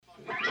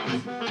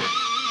Like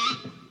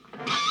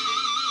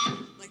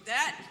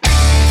that?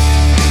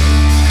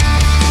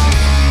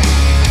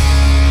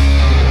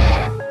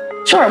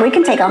 Sure, we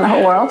can take on the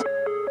whole world.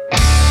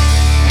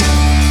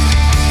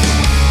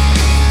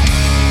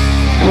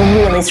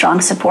 Really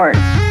strong support.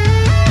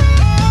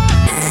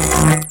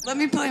 Let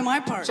me play my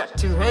part. Check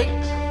 2,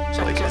 hey.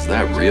 Like, is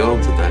that real?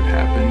 Did that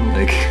happen?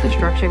 Like, The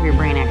structure of your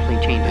brain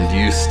actually changes. and do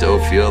you still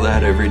feel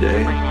that every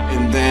day?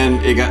 And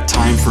then it got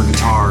time for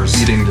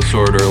guitars. Eating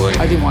disorder, like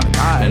I didn't want to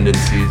die,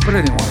 tendencies. but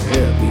I didn't want to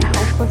live either.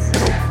 Helpless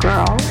little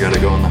girl. You gotta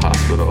go in the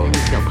hospital. You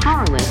feel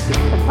powerless. The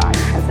body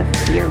has a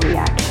fear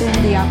reaction.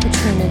 The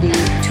opportunity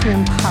to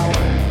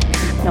empower.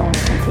 No one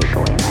can take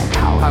away my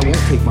power. I won't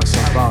take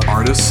myself out.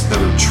 Artists that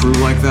are true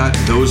like that,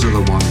 those are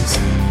the ones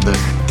that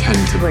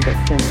tend to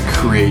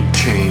create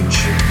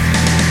change.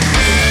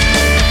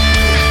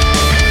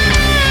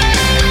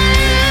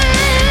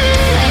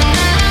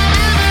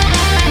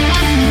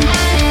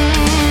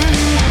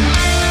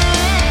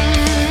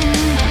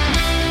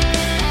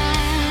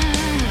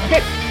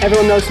 Okay,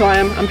 everyone knows who I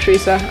am. I'm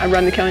Teresa. I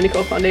run the Kelly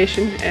Nicole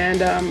Foundation,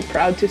 and I'm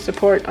proud to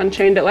support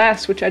Unchained at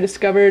Last, which I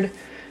discovered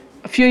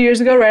a few years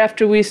ago, right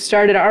after we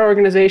started our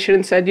organization,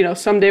 and said, you know,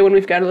 someday when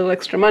we've got a little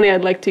extra money,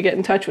 I'd like to get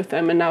in touch with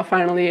them. And now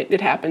finally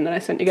it happened, and I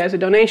sent you guys a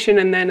donation.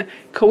 And then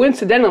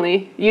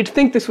coincidentally, you'd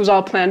think this was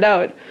all planned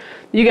out,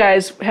 you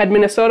guys had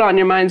Minnesota on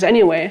your minds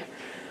anyway.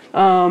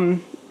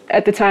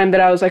 At the time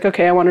that I was like,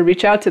 okay, I want to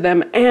reach out to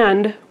them.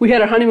 And we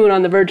had our honeymoon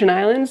on the Virgin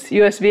Islands,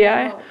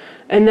 USVI. Oh.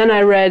 And then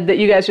I read that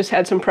you guys just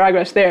had some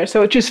progress there.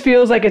 So it just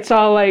feels like it's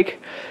all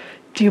like,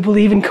 do you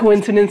believe in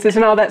coincidences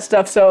and all that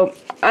stuff? So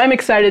I'm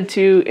excited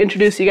to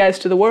introduce you guys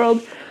to the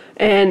world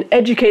and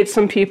educate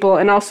some people,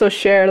 and also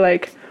share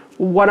like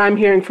what I'm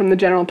hearing from the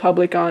general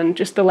public on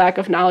just the lack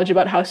of knowledge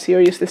about how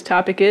serious this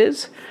topic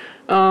is.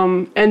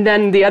 And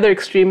then the other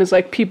extreme is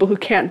like people who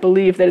can't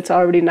believe that it's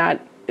already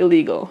not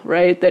illegal,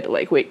 right? That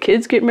like, wait,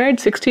 kids get married,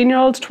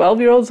 16-year-olds,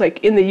 12-year-olds,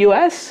 like in the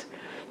US?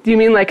 Do you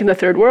mean like in the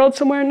third world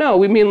somewhere? No,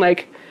 we mean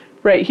like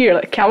right here,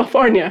 like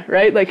California,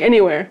 right? Like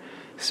anywhere.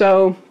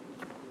 So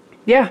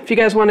yeah, if you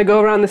guys want to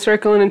go around the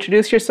circle and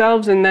introduce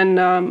yourselves, and then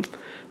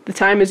the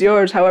time is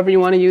yours, however you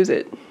want to use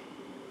it.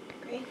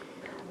 Great.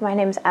 My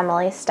name's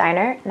Emily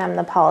Steiner, and I'm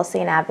the Policy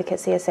and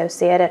Advocacy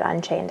Associate at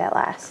Unchained at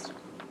Last.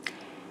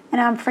 And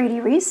I'm Frady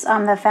Reese.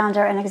 I'm the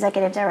founder and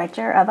executive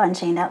director of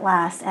Unchained at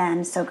Last,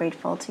 and so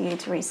grateful to you,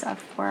 Teresa,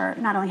 for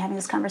not only having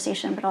this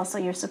conversation, but also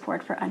your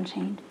support for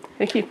Unchained.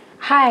 Thank you.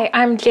 Hi,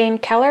 I'm Jane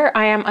Keller.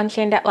 I am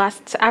Unchained at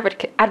Last's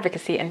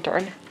advocacy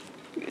intern.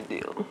 Good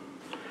deal.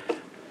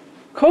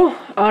 Cool.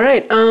 All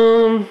right.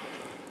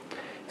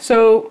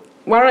 So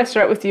why don't I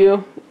start with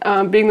you?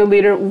 Being the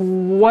leader,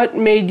 what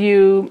made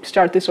you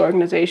start this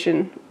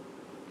organization?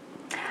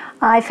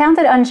 I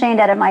founded Unchained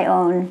out of my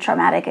own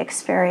traumatic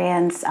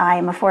experience.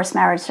 I'm a forced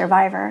marriage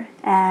survivor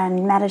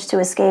and managed to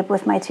escape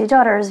with my 2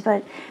 daughters,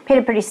 but paid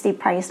a pretty steep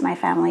price. My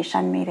family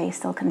shunned me. They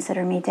still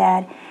consider me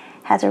dead.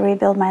 Had to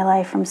rebuild my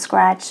life from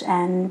scratch,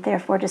 and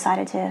therefore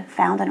decided to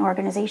found an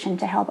organization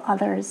to help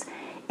others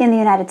in the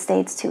United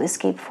States to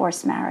escape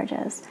forced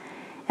marriages.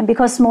 And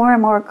because more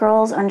and more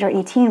girls under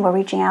 18 were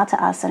reaching out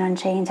to us at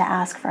Unchained to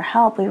ask for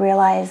help, we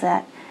realized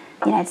that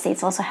the United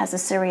States also has a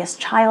serious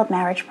child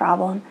marriage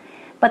problem.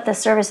 But the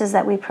services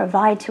that we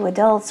provide to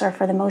adults are,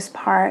 for the most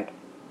part,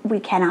 we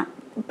cannot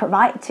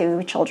provide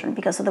to children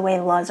because of the way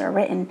the laws are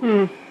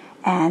written.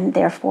 And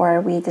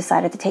therefore, we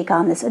decided to take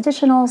on this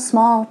additional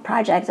small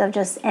project of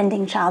just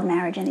ending child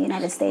marriage in the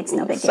United States.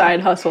 No big deal.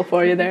 Side hustle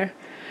for you there.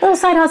 Little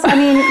side hustle. I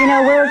mean, you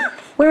know,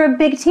 we're a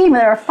big team.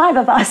 There are 5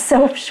 of us,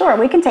 so sure,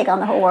 we can take on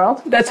the whole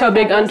world. That's how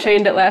big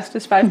Unchained at Last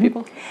is, 5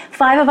 people?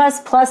 5 of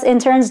us plus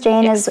interns.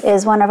 Jane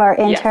is one of our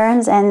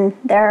interns, and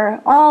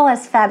they're all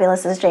as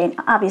fabulous as Jane.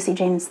 Obviously,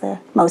 Jane's the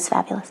most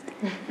fabulous.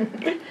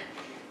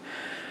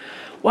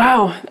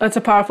 Wow, that's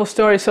a powerful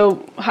story.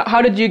 So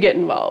how did you get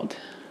involved?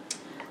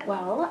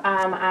 Well,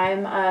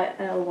 I'm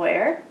a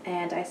lawyer,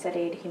 and I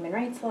studied human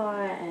rights law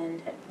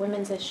and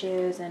women's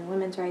issues and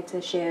women's rights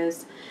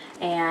issues,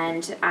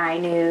 and I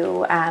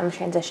knew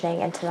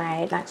transitioning into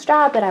my next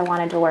job that I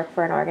wanted to work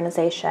for an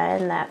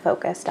organization that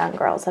focused on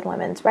girls and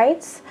women's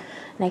rights.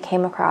 And I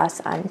came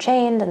across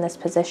Unchained in this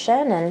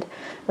position, and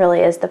really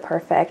is the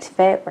perfect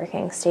fit,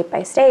 working state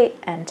by state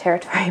and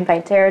territory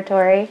by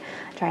territory,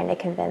 trying to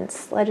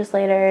convince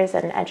legislators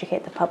and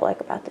educate the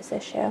public about this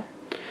issue.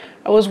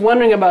 I was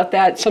wondering about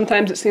that.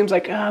 Sometimes it seems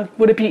like,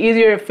 would it be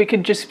easier if we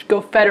could just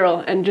go federal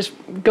and just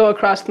go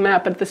across the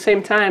map? But at the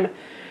same time,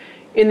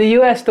 in the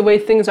U.S., the way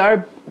things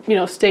are, you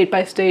know, state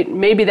by state,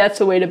 maybe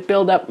that's a way to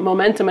build up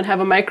momentum and have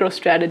a micro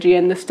strategy,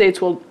 and the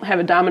states will have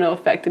a domino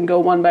effect and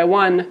go one by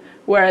one.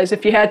 Whereas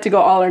if you had to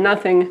go all or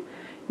nothing,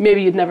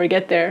 maybe you'd never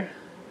get there.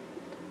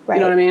 Right.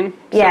 You know what I mean?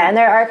 Yeah, and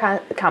there are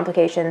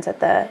complications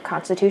at the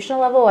constitutional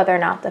level, whether or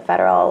not the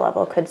federal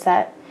level could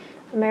set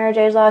marriage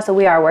age law. So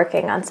we are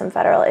working on some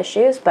federal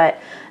issues, but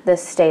the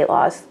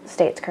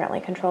states currently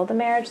control the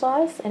marriage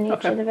laws in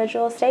each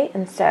individual state.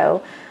 And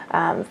so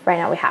right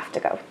now we have to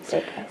go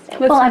state by state.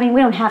 Well, I mean,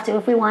 we don't have to.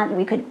 If we want,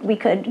 we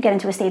could get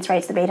into a states'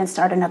 rights debate and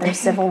start another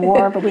civil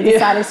war. But we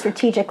decided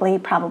strategically,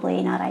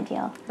 probably not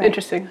ideal.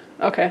 Interesting.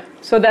 Okay,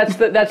 so that's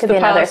the Could be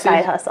another policy.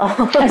 side hustle.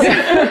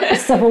 A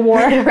civil war,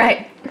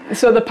 Right.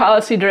 So the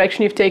policy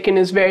direction you've taken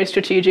is very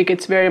strategic.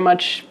 It's very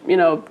much,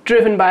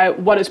 driven by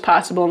what is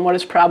possible and what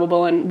is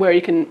probable and where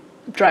you can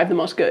drive the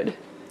most good.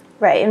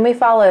 Right, and we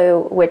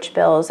follow which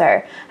bills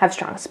have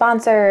strong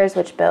sponsors,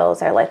 which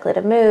bills are likely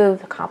to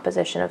move, the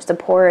composition of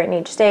support in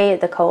each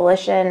state, the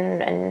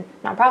coalition and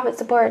nonprofit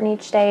support in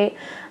each state.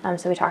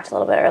 So we talked a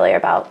little bit earlier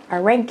about our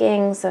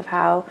rankings of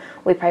how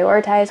we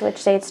prioritize which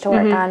states to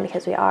work on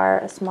because we are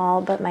a small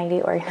but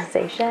mighty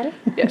organization.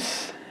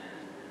 Yes.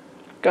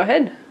 Go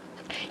ahead.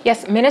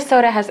 Yes,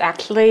 Minnesota has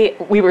actually,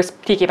 we were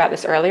speaking about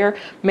this earlier,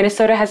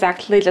 Minnesota has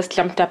actually just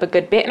jumped up a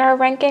good bit in our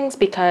rankings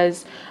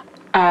because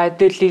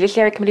the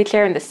Judiciary Committee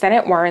Chair in the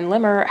Senate, Warren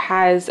Limmer,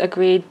 has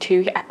agreed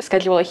to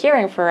schedule a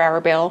hearing for our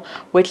bill,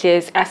 which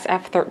is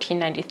SF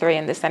 1393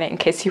 in the Senate, in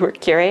case you were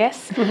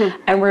curious.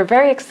 And we're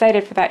very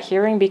excited for that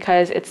hearing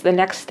because it's the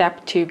next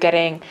step to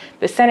getting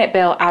the Senate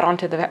bill out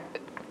onto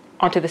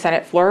the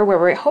Senate floor, where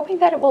we're hoping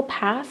that it will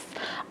pass.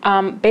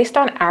 Based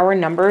on our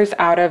numbers,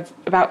 out of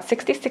about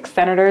 66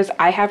 senators,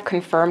 I have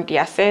confirmed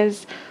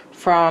yeses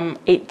from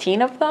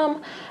 18 of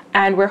them.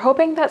 And we're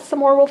hoping that some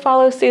more will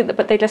follow suit,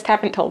 but they just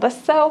haven't told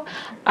us so.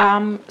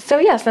 So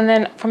yes, and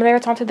then from there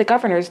it's on to the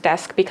governor's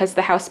desk because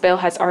the House bill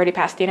has already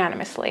passed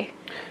unanimously.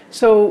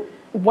 So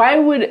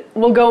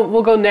we'll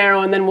go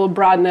narrow and then we'll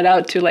broaden it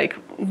out to like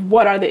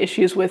what are the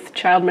issues with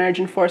child marriage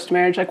and forced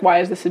marriage? Like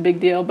why is this a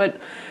big deal?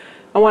 But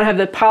I want to have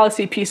the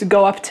policy piece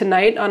go up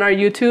tonight on our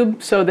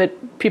YouTube so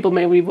that people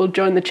maybe will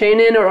join the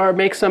chain in or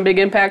make some big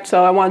impact.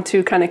 So I want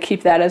to kind of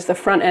keep that as the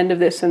front end of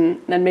this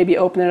and then maybe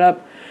open it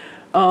up.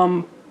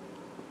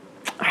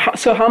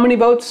 So how many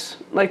votes?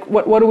 Like,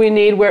 what do we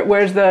need?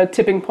 Where's the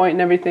tipping point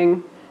and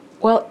everything?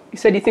 Well, you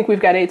said you think we've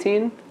got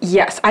 18?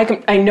 Yes,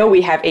 I know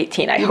we have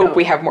 18. I hope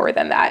we have more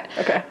than that.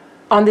 Okay.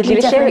 On the we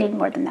Judiciary, definitely need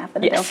more than that for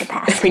the bill to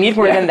pass. We need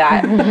more than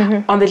that.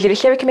 On the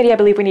Judiciary Committee, I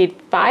believe we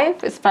need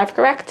 5. Is 5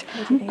 correct?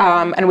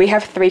 And we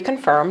have 3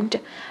 confirmed.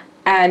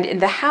 And in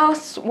the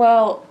House,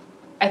 well,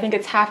 I think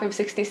it's half of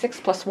 66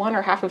 plus 1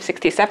 or half of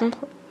 67.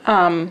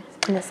 In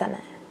the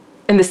Senate.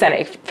 In the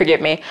Senate, forgive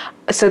me.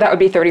 So that would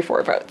be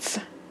 34 votes.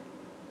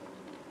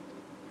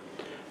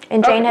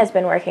 And Jane has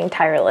been working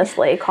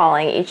tirelessly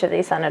calling each of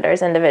these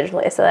senators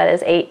individually, so that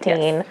is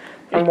 18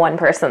 from one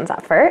person's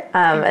effort.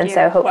 And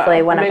so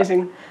hopefully one of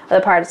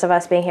the parts of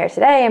us being here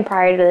today and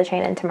prior to the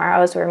chain in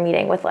tomorrow is we're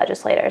meeting with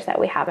legislators that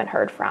we haven't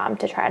heard from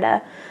to try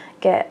to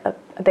get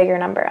a bigger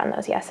number on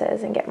those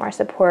yeses and get more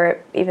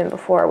support even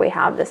before we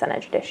have the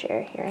Senate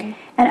Judiciary hearing.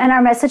 And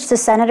our message to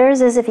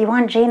senators is if you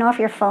want Jane off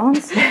your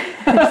phones,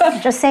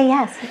 just say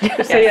yes.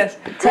 Just say yes.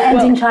 To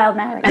ending child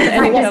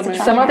marriage.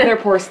 Some of their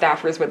poor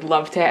staffers would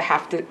love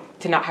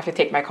to not have to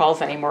take my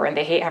calls anymore, and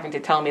they hate having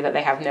to tell me that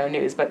they have no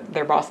news, but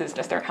their bosses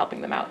just aren't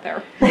helping them out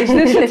there.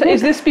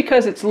 Is this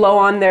because it's low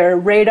on their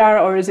radar,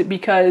 or is it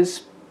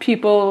because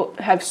people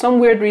have some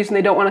weird reason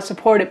they don't want to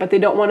support it, but they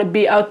don't want to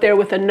be out there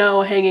with a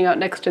no hanging out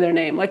next to their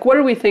name? Like, what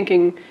are we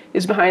thinking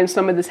is behind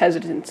some of this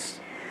hesitance?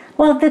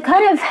 Well, the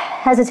kind of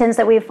hesitance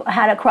that we've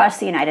had across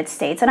the United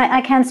States, and I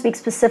can't speak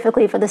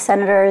specifically for the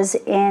senators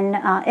in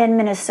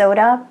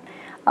Minnesota.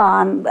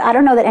 I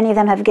don't know that any of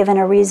them have given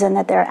a reason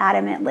that they're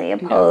adamantly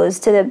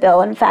opposed to the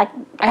bill. In fact,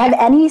 have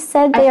any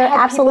said they are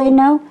absolutely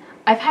no?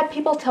 I've had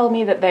people tell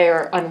me that they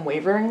are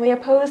unwaveringly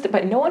opposed,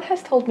 but no one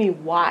has told me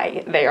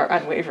why they are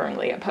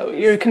unwaveringly opposed.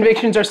 Your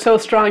convictions are so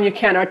strong you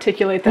can't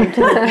articulate them to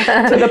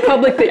the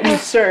public that you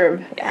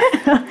serve.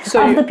 Yeah.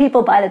 So of the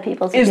people, by the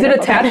people. Is it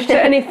attached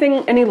to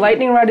anything, any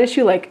lightning rod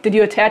issue? Like, did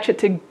you attach it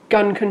to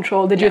gun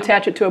control? Did you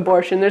attach it to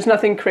abortion? There's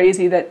nothing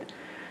crazy that...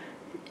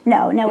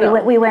 No.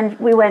 We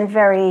went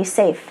very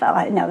safe.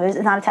 No, it's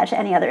not attached to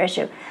any other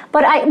issue.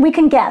 But we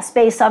can guess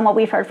based on what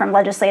we've heard from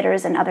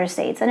legislators in other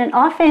states. And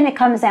often it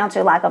comes down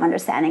to a lack of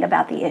understanding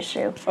about the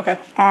issue. Okay.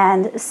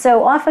 And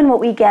so often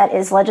what we get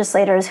is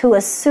legislators who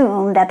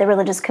assume that the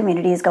religious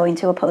community is going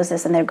to oppose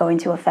this and they're going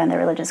to offend their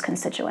religious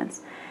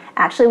constituents.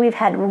 Actually, we've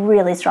had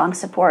really strong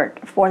support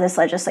for this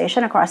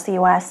legislation across the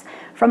U.S.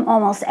 from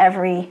almost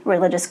every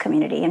religious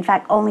community. In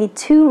fact, only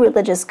 2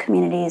 religious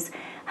communities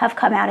have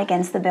come out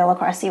against the bill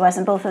across the U.S.,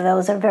 and both of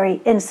those are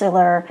very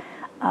insular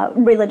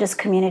religious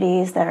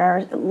communities that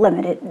are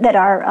limited, that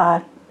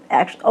are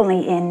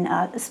only in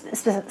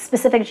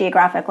specific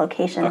geographic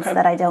locations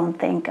that I don't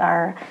think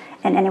are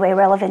in any way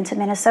relevant to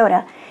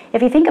Minnesota.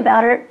 If you think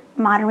about it,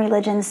 modern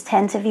religions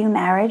tend to view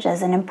marriage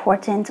as an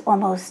important, a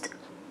lot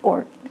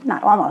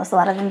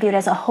of them view it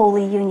as a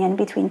holy union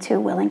between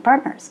 2 willing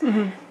partners.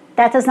 Mm-hmm.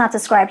 That does not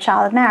describe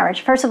child marriage.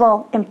 First of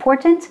all,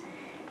 important.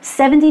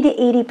 70 to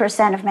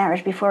 80% of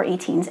marriage before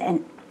 18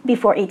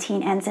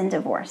 ends in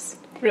divorce.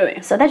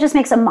 Really? So that just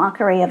makes a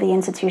mockery of the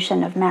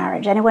institution of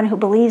marriage. Anyone who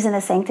believes in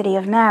the sanctity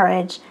of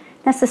marriage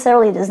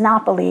necessarily does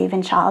not believe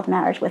in child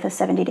marriage with a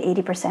 70 to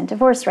 80%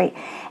 divorce rate.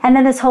 And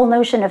then this whole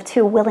notion of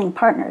 2 willing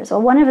partners.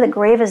 Well, one of the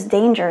gravest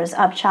dangers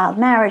of child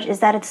marriage is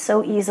that it's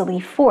so easily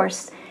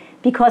forced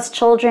because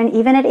children,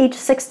 even at age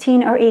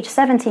 16 or age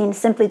 17,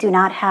 simply do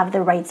not have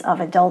the rights of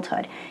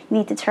adulthood. You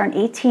need to turn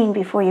 18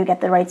 before you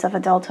get the rights of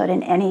adulthood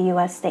in any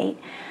U.S. state.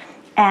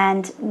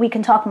 And we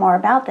can talk more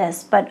about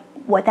this, but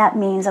what that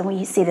means, and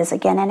we see this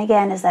again and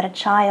again, is that a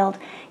child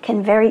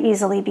can very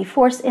easily be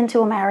forced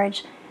into a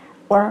marriage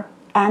or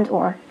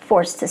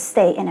forced to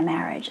stay in a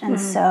marriage. And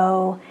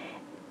so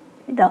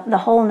the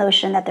whole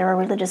notion that there are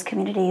religious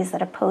communities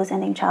that oppose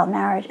ending child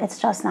marriage, it's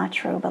just not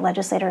true, but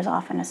legislators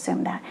often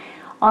assume that.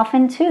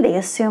 Often, too, they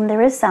assume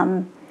there is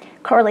some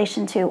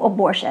correlation to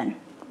abortion,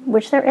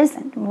 which there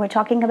isn't. We're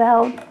talking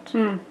about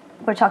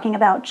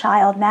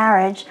child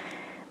marriage.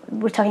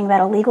 We're talking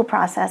about a legal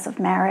process of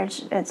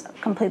marriage. It's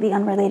completely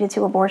unrelated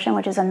to abortion,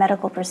 which is a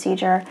medical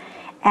procedure.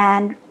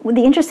 And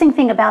the interesting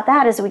thing about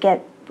that is we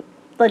get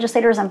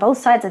legislators on both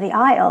sides of the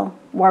aisle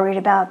worried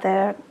about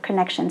the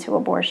connection to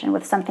abortion,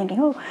 with some thinking,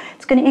 oh,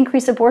 it's going to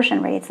increase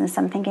abortion rates, and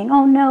some thinking,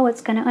 oh, no,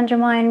 it's going to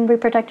undermine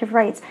reproductive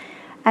rights.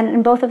 And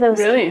in both of those,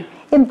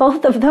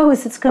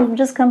 it's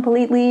just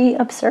completely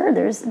absurd.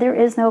 There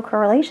is no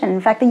correlation. In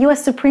fact, the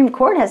U.S. Supreme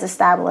Court has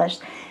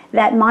established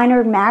that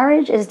minor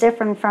marriage is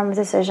different from a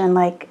decision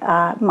like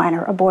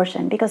minor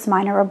abortion, because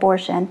minor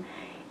abortion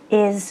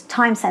is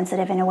time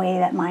sensitive in a way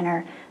that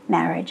minor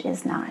marriage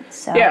is not.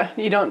 So yeah,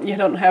 you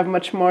don't have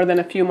much more than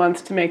a few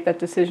months to make that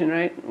decision,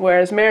 right?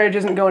 Whereas marriage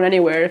isn't going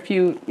anywhere. If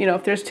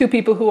if there's two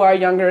people who are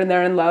younger and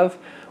they're in love,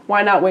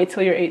 why not wait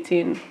till you're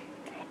 18?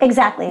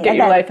 Exactly. Get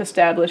your life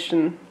established.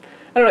 And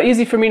I don't know,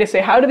 easy for me to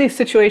say, how do these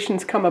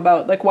situations come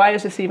about? Like, why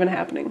is this even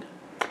happening?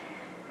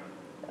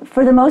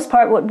 For the most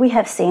part, what we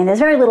have seen, there's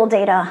very little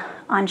data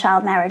on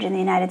child marriage in the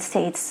United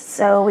States.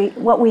 So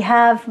what we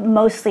have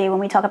mostly when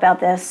we talk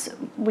about this,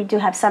 we do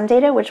have some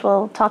data, which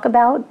we'll talk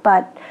about,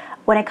 but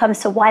when it comes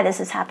to why this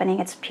is happening,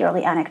 it's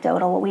purely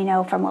anecdotal. What we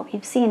know from what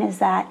we've seen is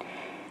that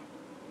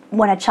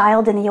when a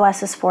child in the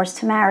U.S. is forced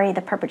to marry,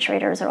 the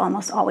perpetrators are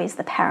almost always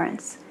the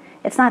parents.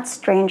 It's not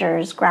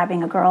strangers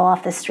grabbing a girl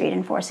off the street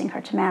and forcing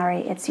her to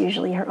marry. It's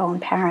usually her own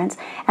parents.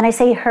 And I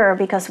say her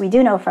because we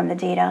do know from the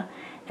data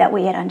that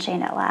we at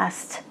Unchained at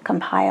Last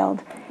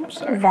compiled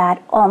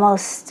that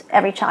almost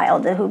every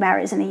child who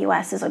marries in the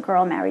U.S. is a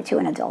girl married to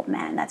an adult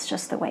man. That's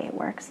just the way it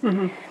works.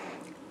 Mm-hmm.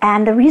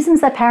 And the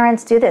reasons that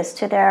parents do this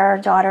to their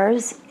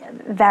daughters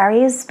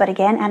varies, but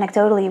again,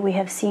 anecdotally, we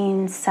have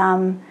seen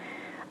some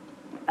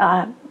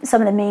of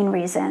the main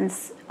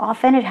reasons.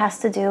 Often it has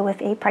to do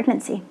with a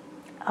pregnancy.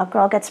 A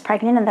girl gets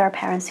pregnant and there are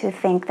parents who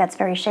think that's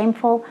very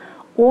shameful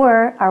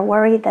or are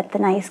worried that the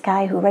nice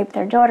guy who raped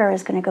their daughter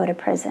is going to go to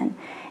prison.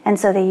 And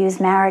so they use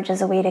marriage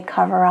as a way to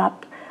cover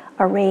up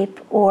a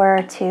rape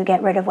or to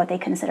get rid of what they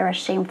consider a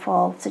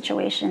shameful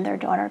situation. Their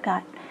daughter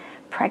got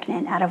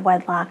pregnant out of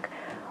wedlock.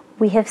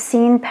 We have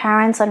seen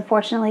parents,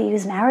 unfortunately,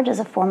 use marriage as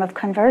a form of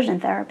conversion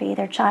therapy.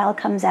 Their child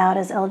comes out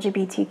as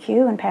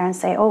LGBTQ, and parents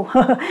say, oh,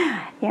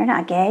 you're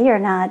not gay, you're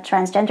not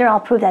transgender,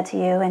 I'll prove that to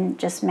you, and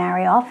just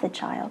marry off the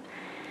child.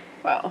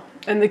 Wow.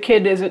 And the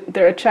kid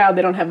they're a child,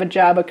 they don't have a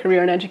job, a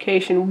career, an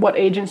education. What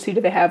agency do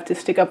they have to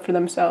stick up for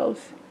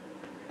themselves?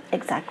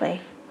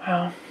 Exactly.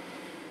 Wow.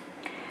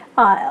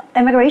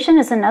 Immigration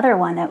is another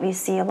one that we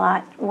see a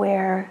lot,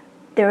 where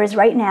there is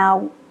right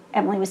now,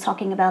 Emily was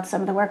talking about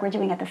some of the work we're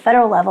doing at the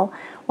federal level.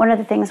 One of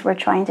the things we're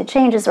trying to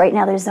change is right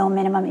now there's no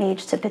minimum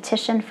age to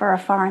petition for a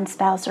foreign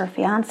spouse or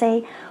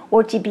fiance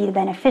or to be the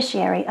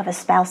beneficiary of a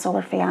spousal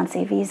or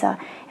fiance visa.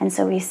 And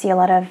so we see a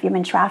lot of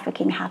human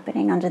trafficking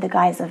happening under the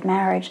guise of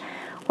marriage,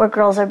 where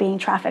girls are being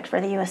trafficked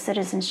for the U.S.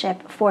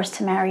 citizenship, forced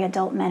to marry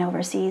adult men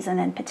overseas, and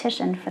then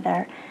petition for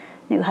their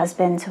new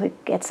husband who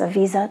gets a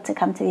visa to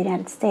come to the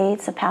United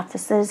States, a path to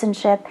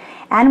citizenship.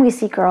 And we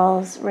see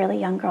girls, really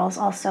young girls,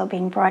 also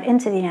being brought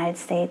into the United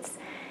States,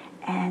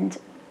 and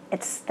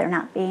they're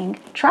not being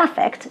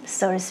trafficked,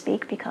 so to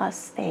speak,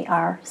 because they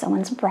are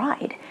someone's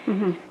bride.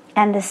 Mm-hmm.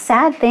 And the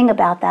sad thing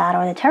about that,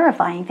 or the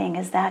terrifying thing,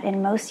 is that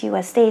in most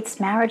U.S. states,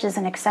 marriage is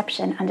an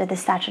exception under the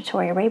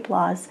statutory rape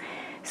laws.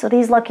 So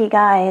these lucky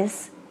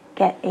guys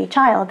get a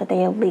child that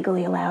they are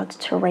legally allowed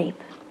to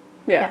rape.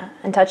 Yeah.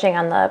 And touching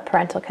on the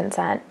parental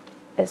consent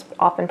is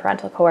often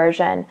parental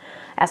coercion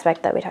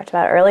aspect that we talked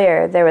about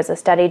earlier. There was a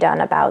study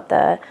done about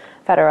the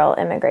federal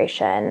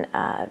immigration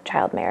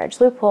child marriage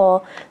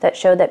loophole that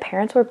showed that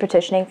parents were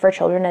petitioning for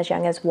children as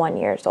young as 1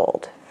 year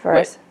old.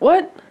 Wait,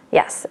 what?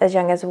 Yes, as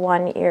young as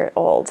 1 year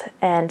old.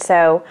 And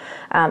so,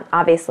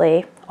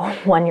 obviously, a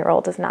 1 year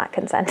old is not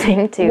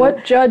consenting to...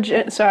 What judge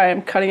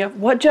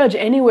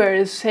anywhere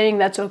is saying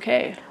that's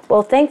okay?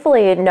 Well,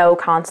 thankfully, no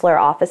consular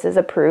offices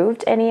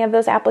approved any of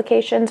those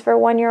applications for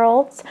 1 year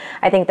olds.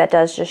 I think that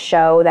does just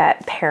show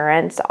that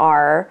parents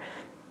are,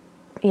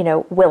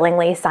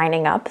 willingly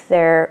signing up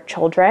their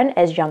children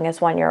as young as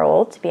 1 year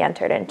old to be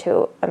entered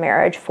into a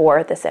marriage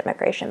for this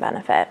immigration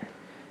benefit.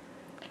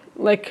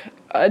 Like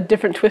a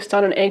different twist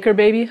on an anchor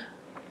baby?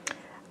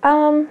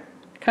 Kind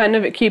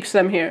of, it keeps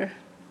them here.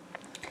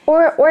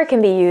 Or it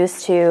can be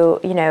used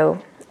to,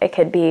 it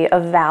could be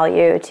of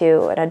value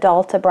to an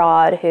adult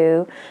abroad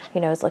who,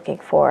 is looking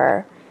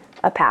for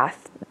a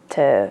path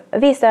to a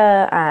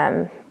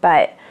visa.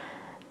 But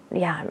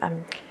yeah,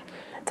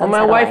 Well,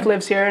 my wife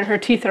lives here, and her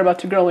teeth are about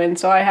to grow in,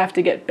 so I have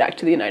to get back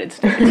to the United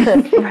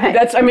States.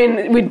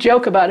 We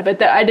joke about it,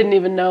 but I didn't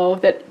even know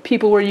that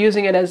people were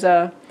using it as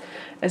a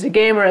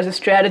game or as a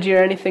strategy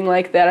or anything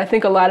like that. I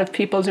think a lot of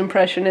people's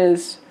impression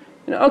is,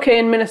 okay,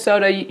 in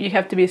Minnesota you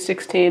have to be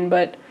 16,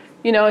 but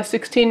a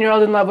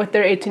 16-year-old in love with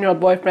their 18-year-old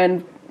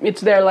boyfriend,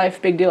 it's their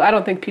life, big deal. I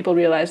don't think people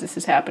realize this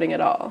is happening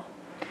at all.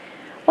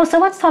 Well, so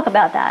let's talk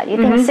about that. You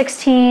think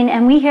 16,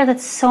 and we hear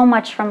that so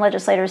much from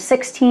legislators,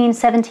 16,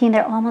 17,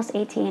 they're almost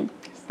 18.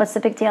 What's the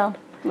big deal?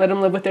 Let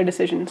them live with their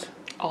decisions.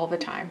 All the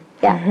time.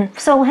 Yeah.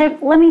 So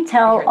let me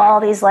tell all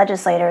these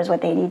legislators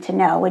what they need to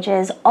know, which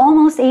is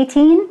almost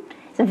 18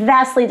 is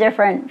vastly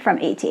different from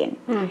 18.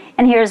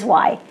 And here's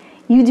why.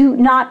 You do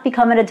not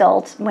become an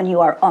adult when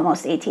you are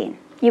almost 18.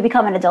 You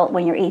become an adult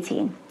when you're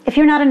 18. If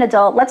you're not an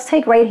adult, let's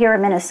take right here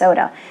in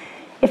Minnesota.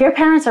 If your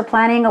parents are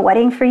planning a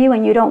wedding for you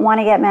and you don't want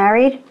to get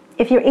married,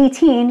 if you're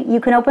 18, you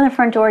can open the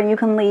front door, you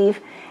can leave,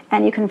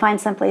 and you can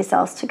find someplace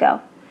else to go.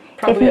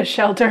 Probably a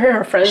shelter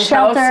or a friend's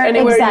house,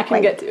 anywhere you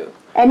can get to.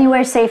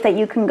 Anywhere safe that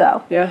you can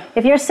go. Yeah.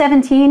 If you're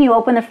 17, you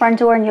open the front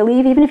door and you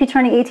leave, even if you're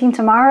turning 18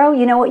 tomorrow,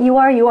 you know what you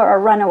are? You are a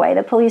runaway.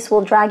 The police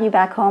will drag you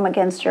back home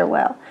against your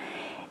will.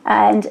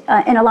 And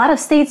in a lot of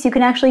states, you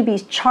can actually be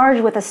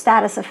charged with a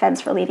status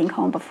offense for leaving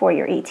home before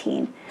you're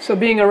 18. So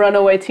being a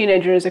runaway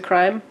teenager is a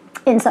crime?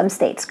 In some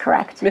states,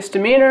 correct.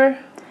 Misdemeanor?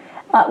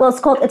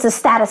 It's a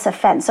status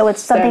offense, so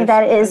it's something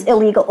that is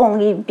illegal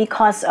only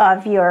because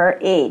of your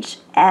age.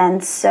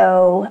 And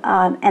so,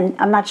 and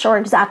I'm not sure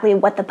exactly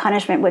what the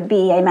punishment would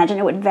be. I imagine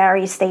it would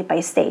vary state by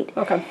state.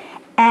 Okay.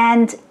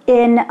 And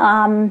in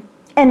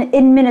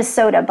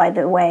Minnesota, by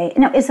the way,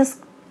 now is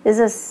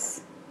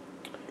this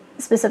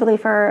specifically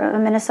for a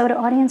Minnesota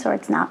audience, or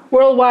it's not?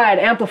 Worldwide,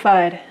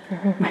 amplified.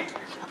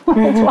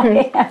 That's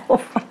why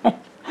amplified.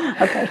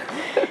 Okay.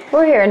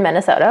 We're here in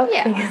Minnesota.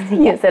 Yeah.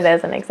 Use it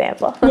as an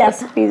example.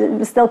 Yes,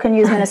 we still can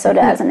use Minnesota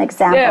as an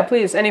example. Yeah,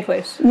 please, any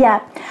place. Yeah.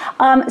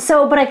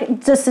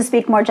 Just to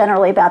speak more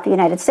generally about the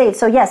United States.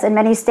 So yes, in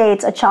many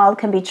states, a child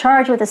can be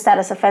charged with a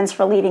status offense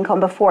for leaving home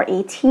before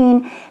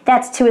 18.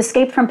 That's to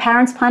escape from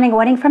parents planning a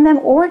wedding for them,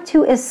 or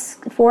to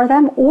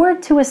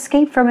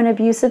escape from an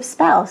abusive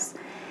spouse.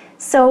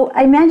 So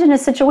I imagine a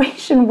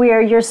situation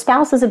where your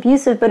spouse is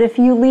abusive, but if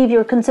you leave,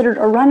 you're considered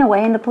a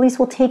runaway, and the police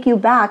will take you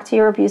back to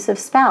your abusive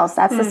spouse.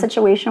 That's the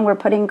situation we're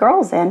putting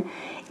girls in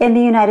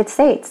the United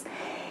States.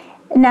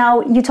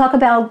 Now, you talk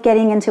about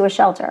getting into a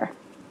shelter.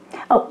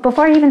 Oh,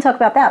 before I even talk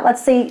about that,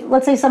 let's say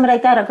somebody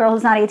like that, a girl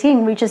who's not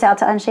 18, reaches out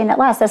to Unchained at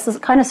Last. That's the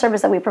kind of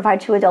service that we provide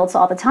to adults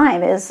all the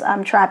time, is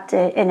I'm trapped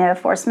in a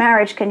forced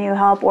marriage, can you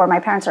help? Or my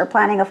parents are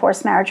planning a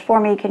forced marriage for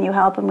me, can you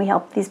help? And we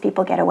help these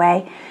people get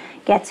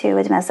to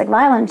a domestic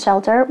violence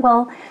shelter.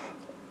 Well,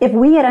 if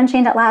we at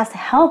Unchained at Last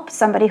help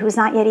somebody who's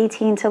not yet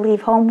 18 to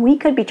leave home, we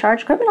could be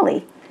charged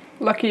criminally.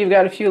 Lucky you've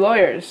got a few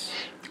lawyers.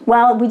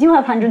 Well, we do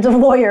have hundreds of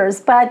lawyers,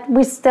 but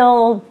we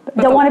still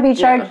don't want to be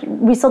charged. Yeah.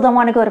 We still don't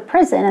want to go to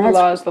prison. And the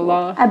law is the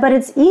law. But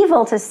it's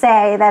evil to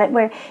say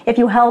that if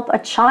you help a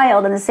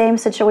child in the same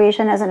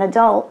situation as an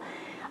adult,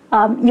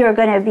 you're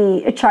going to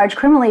be charged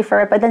criminally for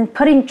it, but then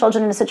putting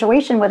children in a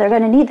situation where they're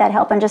going to need that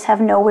help and just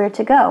have nowhere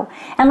to go.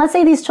 And let's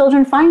say these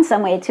children find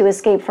some way to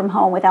escape from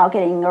home without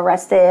getting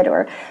arrested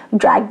or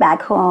dragged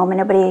back home, and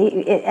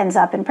nobody ends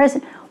up in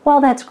prison.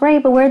 Well, that's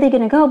great, but where are they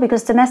going to go?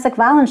 Because domestic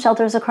violence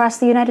shelters across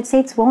the United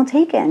States won't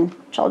take in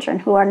children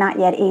who are not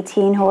yet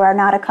 18, who are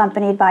not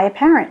accompanied by a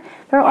parent.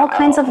 There are all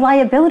kinds of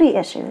liability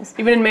issues.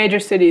 Even in major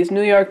cities,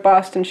 New York,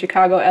 Boston,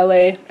 Chicago,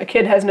 LA, a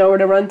kid has nowhere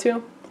to run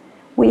to?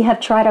 We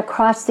have tried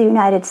across the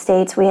United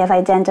States. We have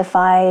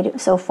identified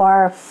so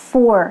far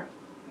 4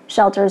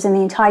 shelters in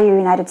the entire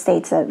United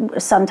States that are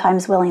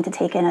sometimes willing to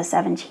take in a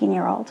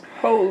 17-year-old.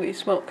 Holy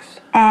smokes.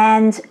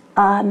 And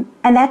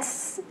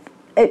that's,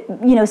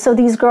 so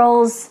these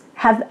girls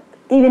have,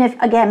 even if,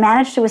 again,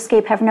 managed to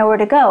escape, have nowhere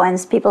to go.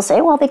 And people say,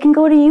 well, they can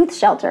go to youth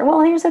shelter.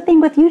 Well, here's the thing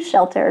with youth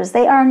shelters.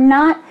 They are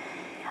not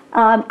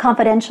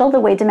confidential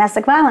the way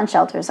domestic violence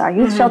shelters are.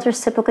 Youth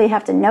shelters typically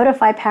have to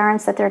notify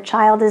parents that their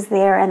child is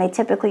there, and they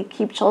typically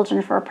keep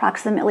children for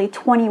approximately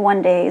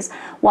 21 days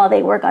while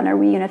they work on a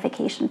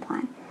reunification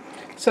plan.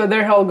 So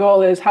their whole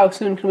goal is, how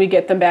soon can we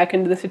get them back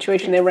into the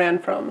situation they ran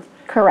from?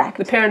 Correct.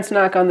 The parents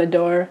knock on the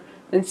door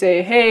and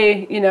say,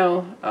 hey,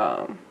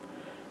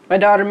 my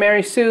daughter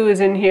Mary Sue is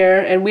in here,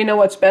 and we know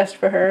what's best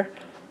for her.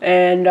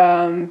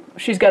 And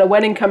she's got a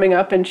wedding coming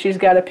up, and she's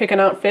got to pick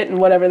an outfit and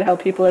whatever the hell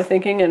people are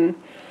thinking, and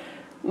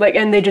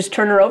they just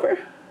turn her over?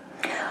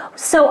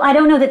 So I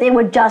don't know that they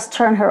would just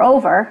turn her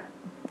over,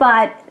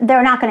 but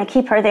they're not going to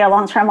keep her there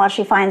long term while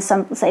she finds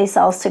someplace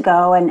else to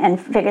go and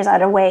figures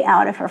out a way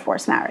out of her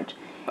forced marriage.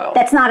 Oh.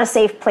 That's not a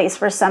safe place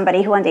for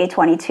somebody who on day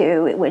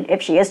 22,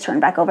 if she is turned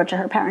back over to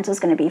her parents,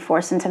 is going to be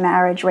forced into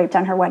marriage, raped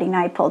on her wedding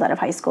night, pulled out of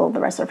high school, the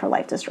rest of her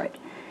life destroyed.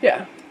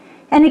 Yeah.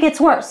 And it gets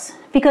worse,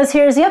 because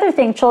here's the other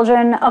thing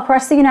children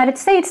across the United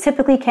States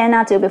typically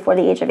cannot do before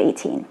the age of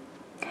 18.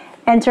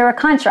 Enter a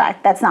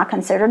contract that's not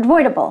considered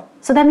voidable.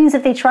 So that means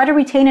if they try to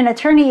retain an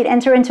attorney and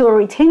enter into a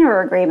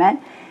retainer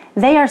agreement,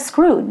 they are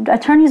screwed.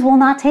 Attorneys will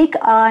not take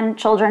on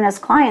children as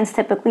clients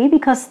typically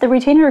because the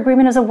retainer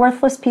agreement is a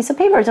worthless piece of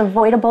paper. It's a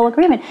voidable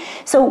agreement.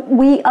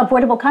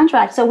 Avoidable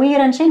contract. So we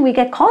at Unchained, we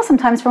get calls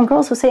sometimes from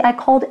girls who say, I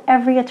called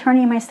every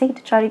attorney in my state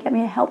to try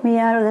to help me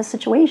out of this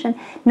situation.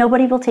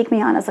 Nobody will take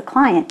me on as a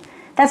client.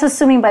 That's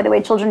assuming, by the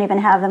way, children even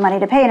have the money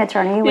to pay an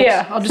attorney. Which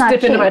Yeah, I'll just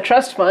dip into my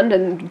trust fund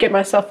and get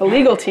myself a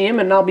legal team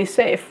and I'll be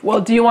safe. Well,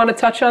 do you want to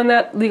touch on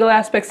that legal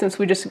aspect since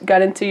we just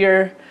got into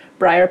your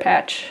briar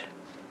patch?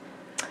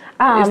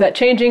 Is that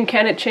changing?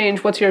 Can it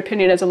change? What's your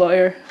opinion as a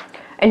lawyer?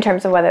 In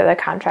terms of whether the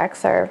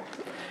contracts are...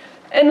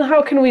 And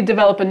how can we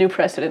develop a new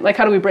precedent? Like,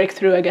 how do we break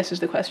through, I guess, is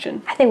the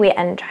question. I think we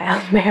end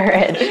child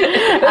marriage.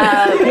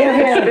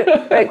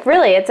 Like,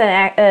 really, it's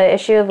an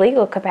issue of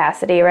legal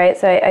capacity, right?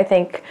 So I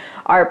think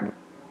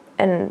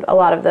and a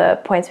lot of the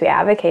points we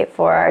advocate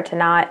for are to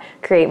not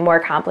create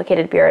more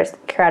complicated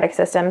bureaucratic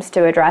systems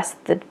to address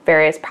the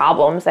various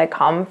problems that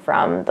come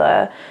from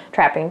the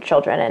trapping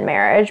children in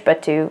marriage,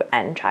 but to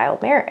end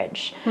child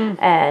marriage.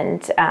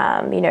 And,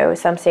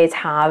 some states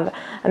have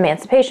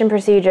emancipation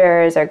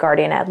procedures or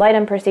guardian ad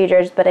litem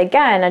procedures, but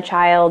again, a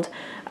child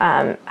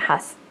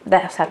has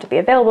to be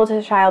available to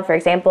the child. For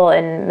example,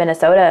 in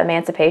Minnesota,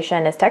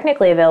 emancipation is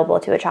technically available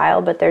to a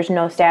child, but there's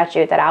no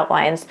statute that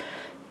outlines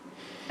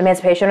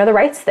emancipation or the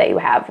rights that you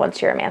have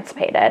once you're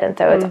emancipated. And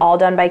so it's all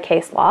done by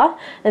case law.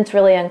 And it's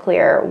really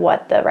unclear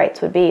what the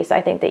rights would be. So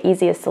I think the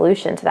easiest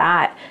solution to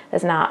that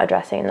is not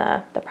addressing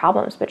the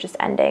problems, but just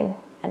ending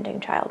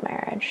child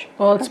marriage.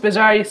 Well, it's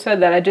bizarre you said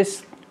that.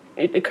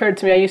 It occurred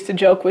to me, I used to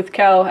joke with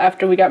Kel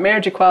after we got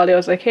marriage equality. I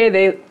was like,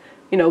 hey,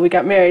 we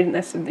got married, and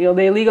I said,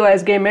 they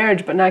legalized gay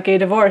marriage, but not gay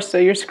divorce, so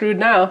you're screwed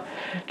now.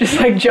 Just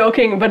like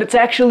joking, but it's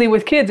actually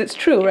with kids, it's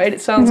true, right?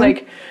 It sounds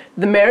like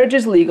the marriage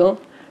is legal,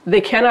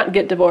 they cannot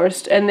get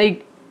divorced,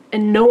 and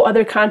no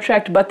other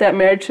contract but that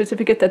marriage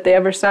certificate that they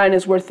ever sign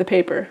is worth the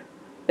paper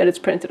that it's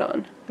printed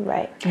on.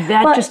 Right.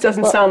 That just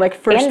doesn't sound like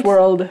first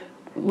world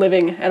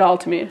living at all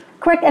to me.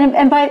 Correct,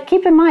 and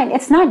keep in mind,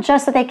 it's not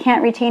just that they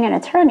can't retain an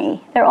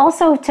attorney. They're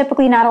also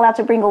typically not allowed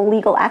to bring a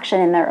legal action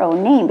in their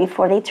own name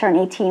before they turn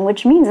 18,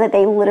 which means that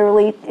they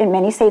literally, in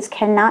many states,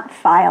 cannot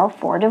file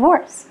for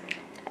divorce.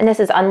 And this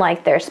is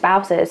unlike their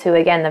spouses, who,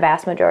 again, the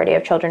vast majority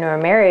of children who are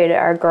married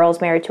are girls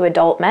married to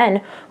adult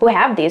men who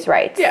have these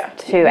rights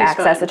to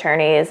access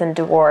attorneys and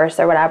divorce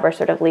or whatever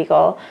sort of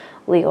legal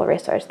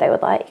resource they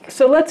would like.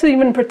 So let's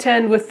even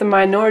pretend with the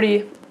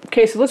minority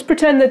cases, let's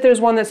pretend that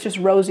there's one that's just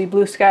rosy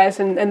blue skies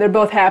and they're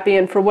both happy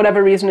and for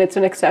whatever reason it's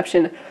an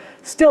exception.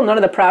 Still, none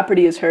of the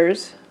property is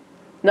hers.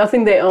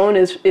 Nothing they own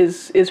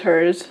is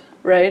hers,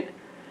 right?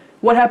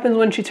 What happens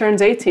when she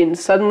turns 18?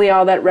 Suddenly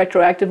all that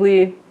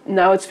retroactively,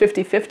 now it's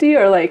 50-50,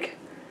 or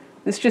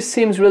this just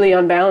seems really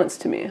unbalanced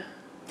to me.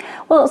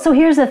 Well, so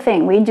here's the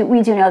thing. We do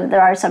know that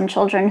there are some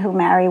children who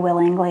marry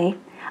willingly.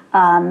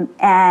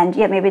 And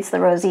yet maybe it's the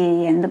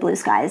rosy and the blue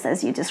skies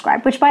as you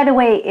described, which by the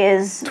way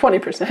is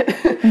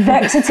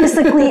 20%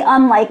 statistically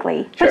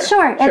unlikely. But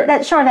sure,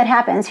 that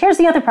happens. Here's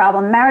the other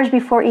problem. Marriage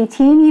before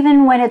 18,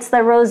 even when it's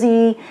the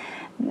rosy,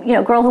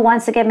 girl who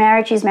wants to get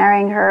married, she's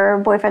marrying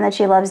her boyfriend that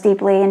she loves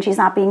deeply and she's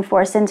not being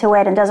forced into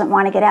it and doesn't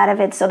want to get out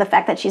of it. So the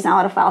fact that she's not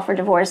allowed to file for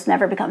divorce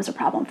never becomes a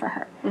problem for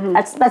her.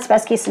 That's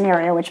best case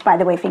scenario, which by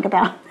the way, think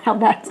about how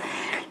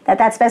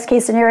that's best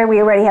case scenario,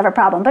 we already have a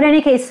problem. But in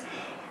any case,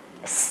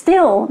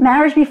 still,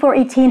 marriage before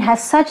 18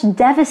 has such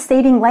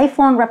devastating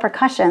lifelong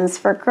repercussions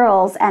for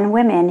girls and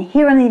women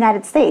here in the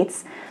United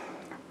States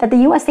that the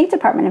U.S. State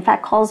Department, in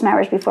fact, calls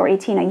marriage before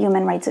 18 a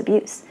human rights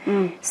abuse.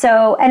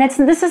 So, and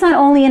this is not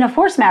only in a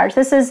forced marriage,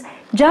 this is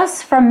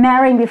just from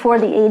marrying before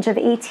the age of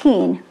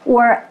 18,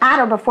 or at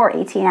or before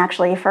 18,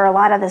 actually, for a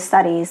lot of the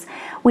studies.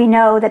 We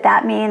know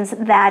that means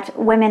that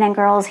women and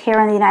girls here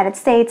in the United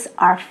States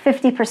are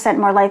 50%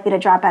 more likely to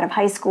drop out of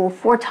high school,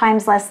 4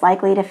 times less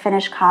likely to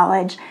finish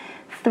college,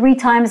 3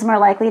 times more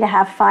likely to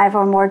have 5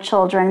 or more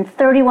children,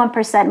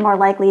 31% more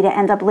likely to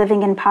end up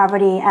living in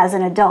poverty as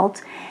an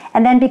adult.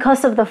 And then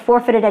because of the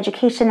forfeited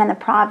education and the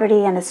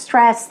poverty and the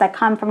stress that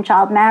come from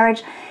child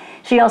marriage,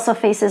 she also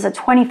faces a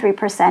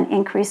 23%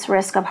 increased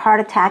risk of heart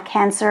attack,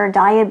 cancer,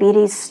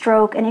 diabetes,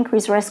 stroke, an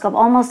increased risk of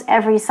almost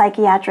every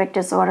psychiatric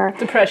disorder.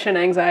 Depression,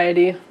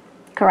 anxiety.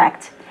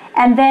 Correct.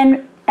 And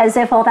then, as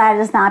if all that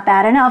is not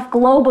bad enough,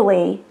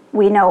 globally,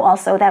 we know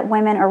also that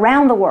women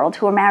around the world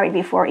who are married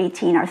before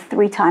 18 are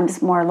 3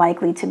 times more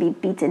likely to be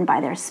beaten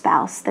by their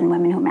spouse than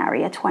women who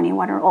marry at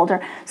 21 or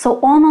older. So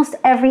almost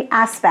every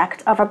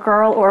aspect of a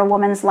girl or a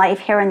woman's life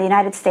here in the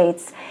United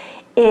States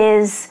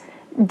is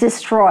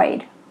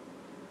destroyed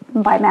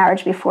by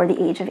marriage before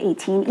the age of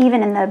 18,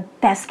 even in the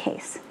best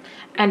case.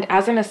 And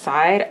as an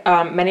aside,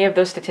 many of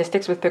those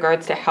statistics with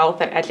regards to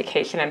health and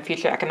education and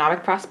future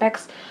economic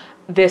prospects,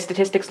 the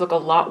statistics look a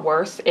lot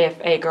worse if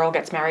a girl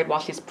gets married while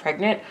she's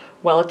pregnant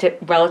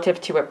relative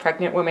to a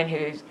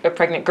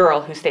pregnant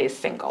girl who stays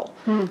single.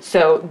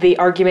 So the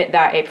argument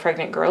that a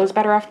pregnant girl is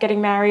better off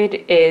getting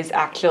married is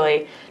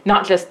actually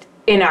not just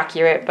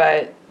inaccurate,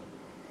 but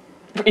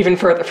even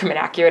further from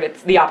inaccurate.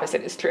 It's the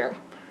opposite is true.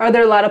 Are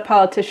there a lot of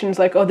politicians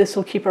like, oh, this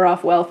will keep her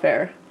off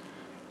welfare?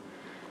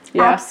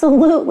 Yeah.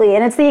 Absolutely,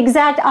 and it's the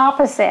exact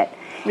opposite.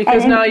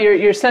 Because now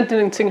you're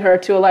sentencing her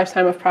to a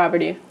lifetime of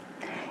poverty.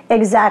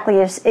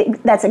 Exactly,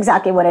 that's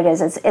exactly what it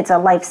is. It's a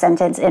life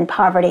sentence in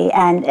poverty.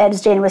 And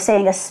as Jane was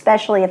saying,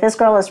 especially if this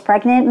girl is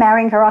pregnant,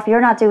 marrying her off,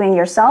 you're not doing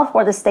yourself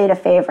or the state a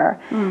favor.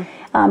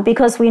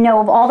 Because we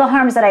know of all the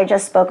harms that I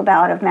just spoke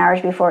about of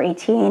marriage before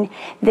 18,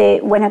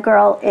 when a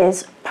girl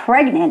is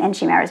pregnant and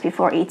she marries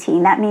before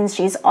 18, that means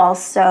she's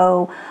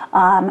also,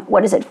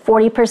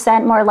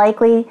 40% more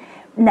likely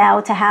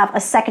now to have a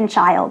second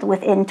child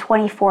within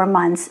 24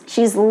 months.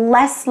 She's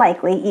less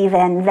likely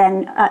even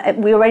than,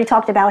 we already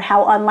talked about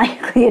how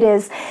likely it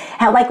is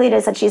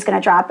that she's going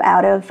to drop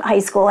out of high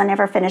school and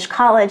never finish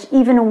college.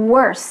 Even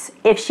worse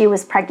if she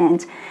was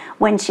pregnant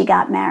when she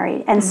got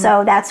married. And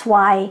so that's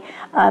why,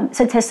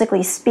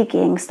 statistically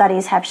speaking,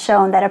 studies have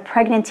shown that a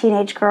pregnant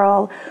teenage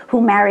girl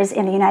who marries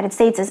in the United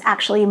States is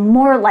actually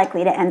more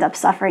likely to end up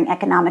suffering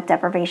economic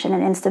deprivation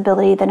and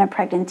instability than a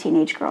pregnant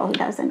teenage girl who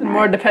doesn't marry.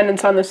 More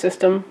dependence on the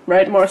system,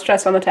 right? More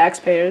stress on the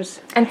taxpayers.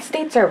 And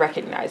states are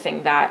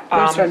recognizing that.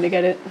 They're starting to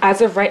get it.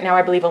 As of right now,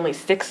 I believe only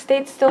 6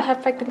 states still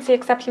have pregnancy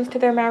exceptions to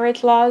their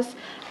marriage laws.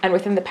 And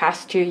within the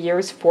past 2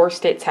 years, 4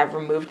 states have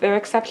removed their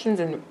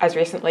exceptions, and as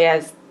recently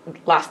as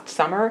last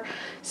summer.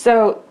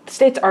 So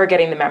states are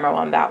getting the memo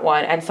on that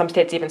one, and some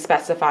states even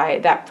specify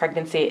that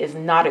pregnancy is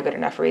not a good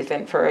enough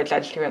reason for a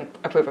judge to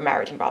approve a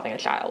marriage involving a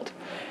child.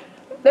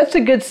 That's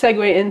a good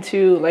segue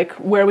into like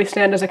where we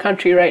stand as a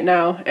country right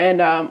now,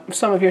 and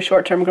some of your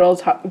short-term goals,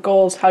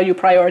 how you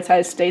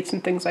prioritize states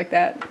and things like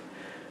that.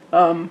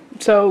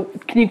 So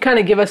can you kind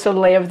of give us a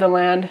lay of the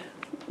land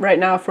right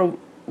now for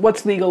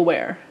what's legal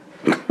where?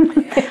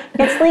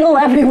 It's legal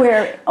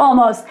everywhere,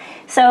 almost.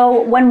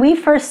 So when we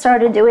first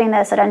started doing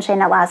this at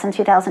Unchained at Last in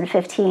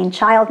 2015,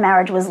 child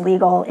marriage was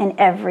legal in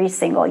every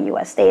single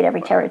U.S. state,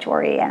 every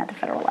territory, and at the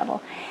federal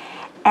level.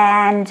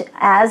 And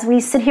as we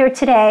sit here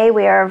today,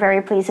 we are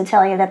very pleased to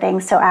tell you that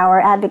thanks to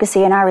our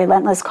advocacy and our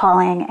relentless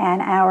calling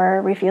and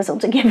our refusal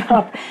to give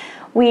up,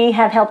 we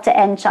have helped to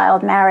end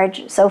child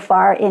marriage so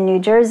far in New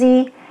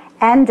Jersey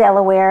and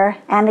Delaware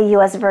and the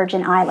U.S.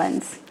 Virgin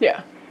Islands.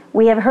 Yeah.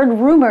 We have heard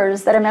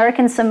rumors that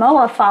American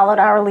Samoa followed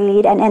our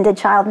lead and ended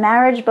child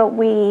marriage, but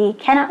we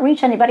cannot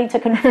reach anybody to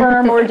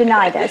confirm or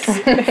deny this.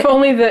 If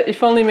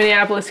only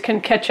Minneapolis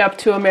can catch up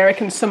to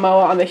American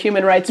Samoa on the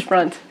human rights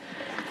front.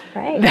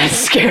 Right. That's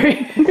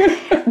scary.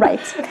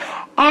 Right.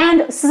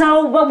 And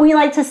so what we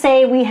like to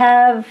say, we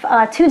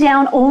have 2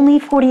 down, only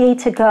 48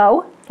 to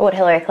go. What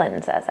Hillary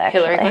Clinton says, actually.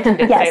 Hillary Clinton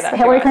did say Yes, that.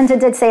 Hillary Clinton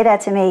did say that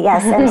to me,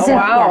 yes. And so,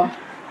 Wow. yeah.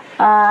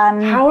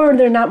 How are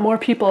there not more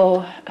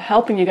people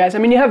helping you guys? I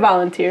mean, you have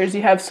volunteers.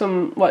 You have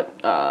some,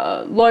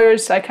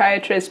 lawyers,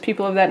 psychiatrists,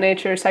 people of that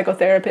nature,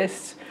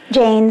 psychotherapists.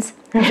 Janes.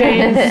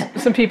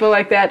 Some people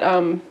like that.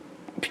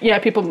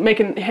 People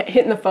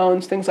hitting the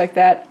phones, things like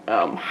that.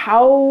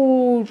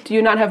 How do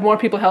you not have more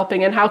people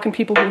helping, and how can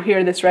people who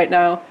hear this right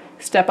now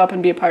step up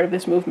and be a part of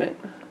this movement?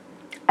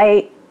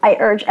 I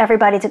urge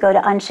everybody to go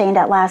to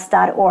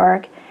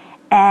unchainedatlast.org.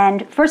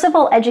 And first of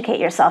all, educate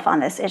yourself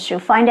on this issue.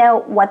 Find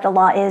out what the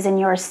law is in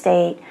your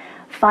state.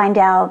 Find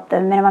out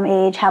the minimum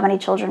age, how many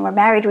children were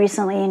married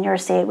recently in your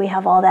state. We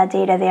have all that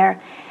data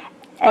there.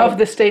 Of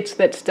the states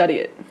that study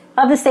it.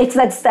 Of the states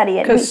that study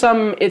it. Because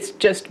some, it's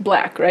just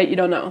black, right? You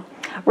don't know.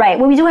 Right.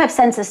 Well, we do have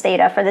census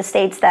data for the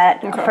states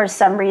that, for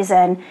some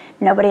reason,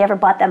 nobody ever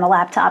bought them a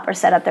laptop or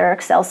set up their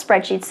Excel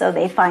spreadsheets, so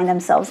they find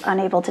themselves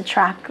unable to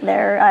track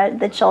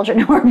the children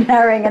who are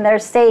marrying in their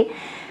state.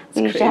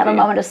 We usually have a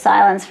moment of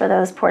silence for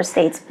those poor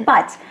states.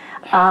 But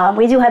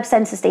we do have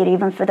census data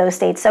even for those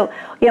states. So,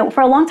 for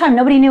a long time,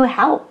 nobody knew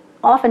how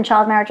often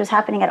child marriage was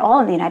happening at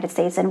all in the United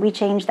States, and we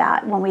changed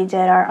that when we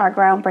did our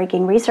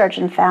groundbreaking research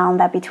and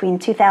found that between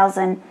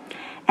 2000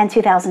 and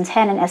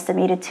 2010, an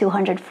estimated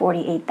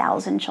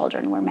 248,000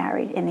 children were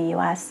married in the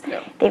U.S.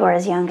 Yep. They were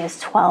as young as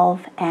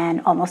 12,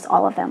 and almost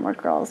all of them were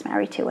girls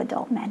married to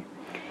adult men.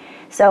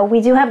 So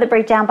we do have the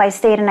breakdown by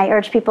state, and I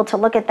urge people to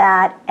look at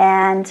that.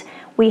 And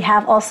we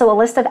have also a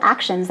list of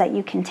actions that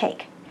you can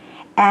take.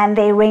 And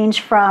they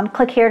range from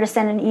click here to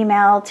send an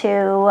email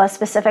to a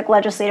specific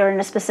legislator in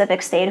a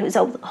specific state who's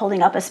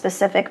holding up a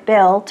specific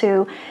bill,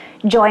 to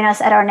join us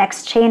at our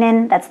next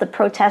chain-in. That's the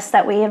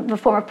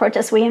form of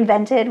protest we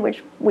invented,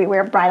 which we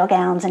wear bridal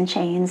gowns and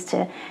chains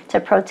to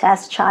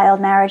protest child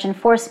marriage and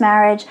forced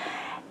marriage.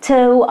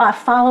 To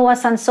follow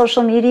us on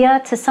social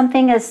media, to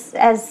something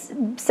as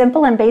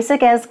simple and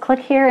basic as click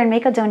here and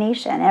make a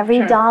donation.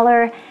 Every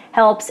dollar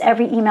helps,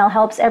 every email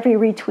helps, every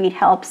retweet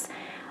helps.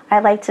 I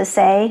like to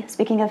say,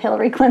 speaking of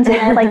Hillary Clinton,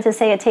 I like to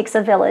say it takes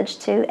a village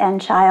to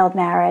end child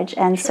marriage.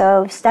 And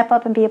so step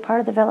up and be a part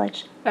of the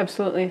village.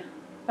 Absolutely.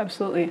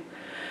 Absolutely.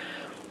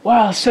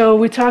 Wow, so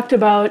we talked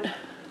about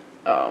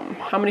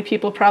how many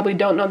people probably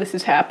don't know this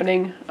is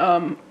happening.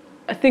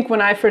 I think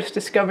when I first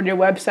discovered your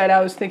website,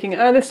 I was thinking,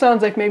 this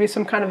sounds like maybe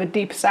some kind of a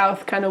deep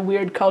south kind of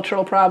weird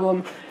cultural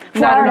problem.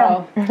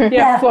 Florida. Not at all.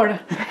 Yeah,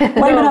 Florida.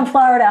 Blame it on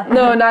Florida.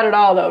 No, not at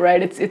all though,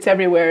 right? It's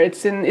everywhere.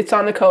 It's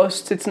on the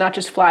coast. It's not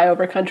just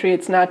flyover country.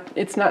 It's not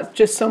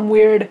just some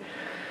weird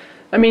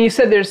I mean, you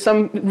said there's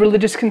some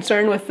religious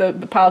concern with the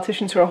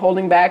politicians who are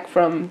holding back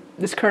from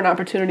this current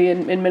opportunity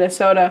in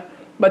Minnesota,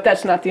 but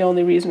that's not the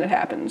only reason it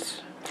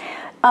happens.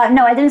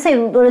 No, I didn't say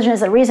religion is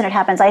the reason it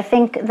happens. I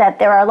think that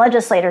there are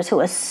legislators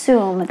who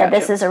assume that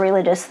this is a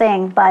religious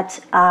thing, but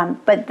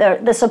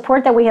the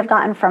support that we have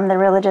gotten from the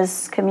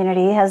religious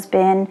community has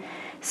been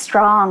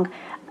strong.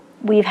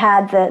 We've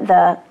had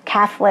the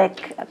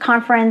Catholic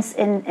Conference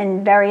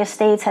in various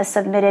states has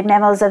submitted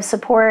memos of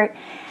support,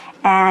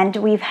 and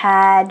we've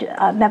had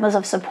memos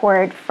of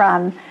support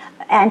from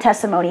and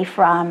testimony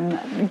from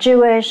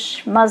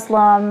Jewish,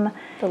 Muslim,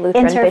 the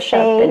Lutheran bishop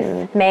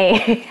in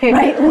Maine.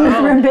 Right,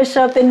 Lutheran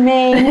bishop in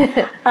Maine.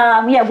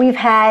 We've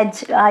had,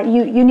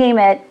 you name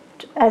it,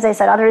 as I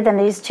said, other than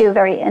these two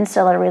very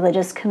insular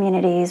religious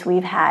communities,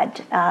 we've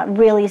had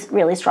really,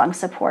 really strong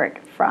support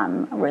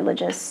from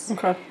religious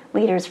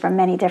leaders from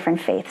many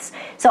different faiths.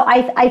 So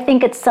I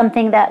think it's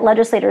something that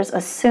legislators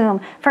assume.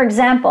 For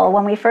example,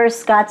 when we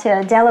first got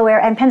to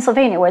Delaware and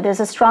Pennsylvania, where there's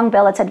a strong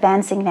bill that's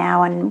advancing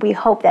now, and we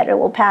hope that it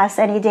will pass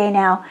any day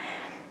now,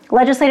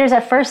 legislators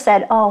at first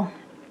said,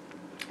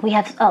 we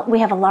have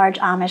a large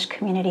Amish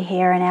community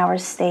here in our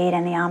state,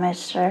 and the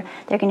Amish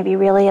they're going to be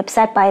really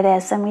upset by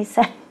this. And we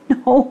said,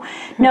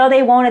 no,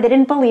 they won't. They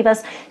didn't believe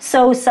us.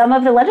 So some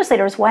of the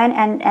legislators went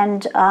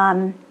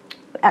and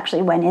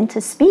actually went in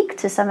to speak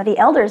to some of the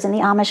elders in the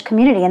Amish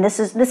community. And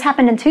this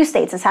happened in two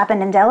states. This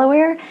happened in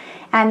Delaware,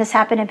 and this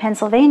happened in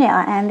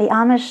Pennsylvania. And the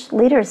Amish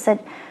leaders said,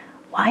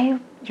 "Why are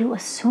you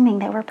assuming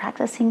that we're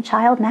practicing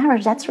child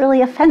marriage? That's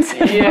really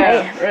offensive,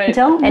 right?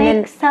 Don't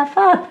make stuff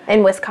up."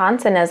 In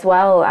Wisconsin as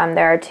well,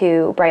 there are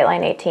two Bright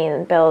Line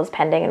 18 bills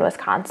pending in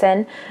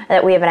Wisconsin.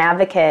 That we have an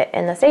advocate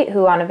in the state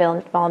who, on a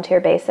volunteer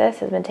basis,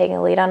 has been taking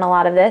the lead on a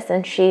lot of this,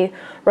 and she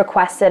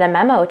requested a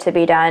memo to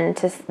be done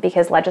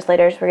because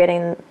legislators were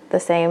giving the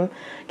same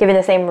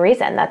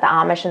reason that the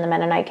Amish and the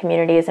Mennonite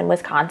communities in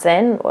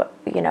Wisconsin,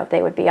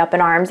 they would be up in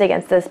arms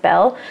against this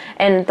bill,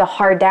 and the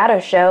hard data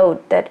showed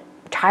that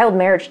child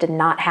marriage did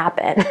not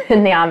happen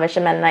in the Amish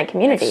and Mennonite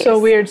communities. It's so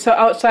weird. So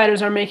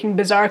outsiders are making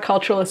bizarre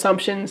cultural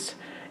assumptions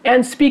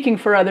and speaking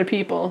for other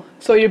people.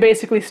 So you're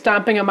basically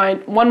stomping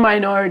one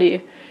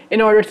minority in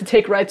order to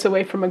take rights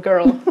away from a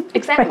girl.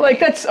 Exactly. Like,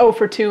 that's 0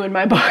 for 2 in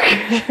my book.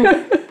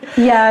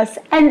 Yes,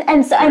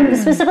 and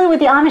specifically with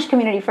the Amish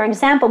community, for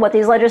example, what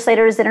these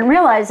legislators didn't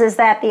realize is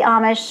that the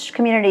Amish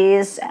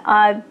communities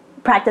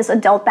practice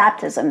adult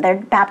baptism. They're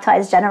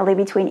baptized generally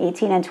between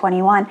 18 and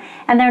 21,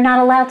 and they're not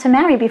allowed to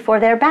marry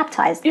before they're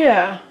baptized.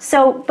 Yeah.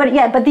 So,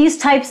 but these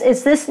types,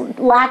 it's this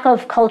lack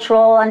of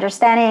cultural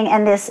understanding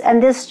and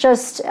this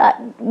just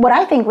what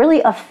I think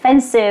really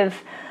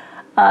offensive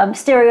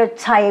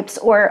stereotypes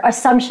or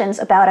assumptions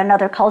about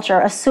another culture,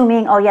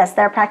 assuming, oh yes,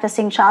 they're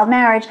practicing child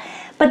marriage.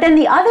 But then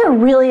the other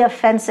really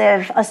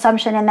offensive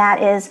assumption in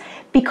that is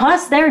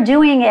because they're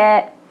doing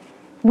it,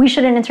 we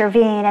shouldn't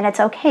intervene and it's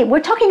okay. We're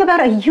talking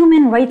about a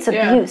human rights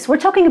abuse. We're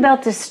talking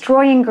about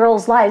destroying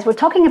girls' lives. We're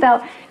talking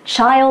about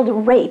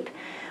child rape.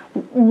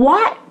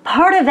 What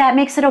part of that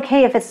makes it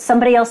okay if it's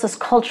somebody else's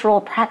cultural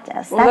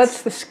practice? Well,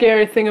 that's the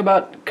scary thing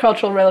about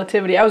cultural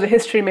relativity. I was a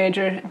history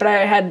major, but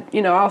I had,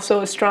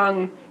 also a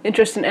strong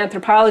interest in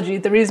anthropology.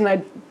 The reason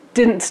I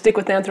didn't stick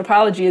with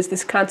anthropology is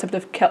this concept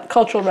of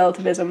cultural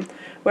relativism,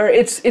 where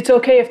it's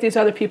okay if these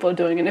other people are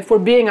doing it. And if we're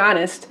being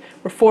honest,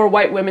 we're 4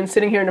 white women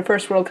sitting here in a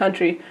first world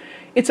country.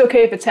 It's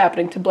okay if it's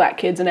happening to black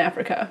kids in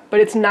Africa, but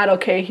it's not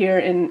okay here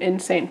in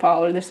St.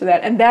 Paul or this or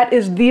that. And that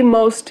is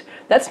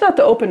that's not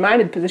the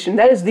open-minded position.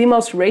 That is the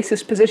most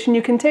racist position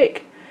you can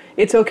take.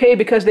 It's okay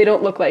because they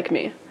don't look like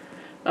me.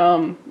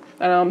 And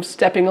I'm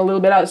stepping a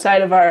little bit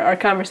outside of our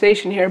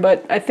conversation here,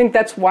 but I think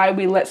that's why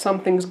we let some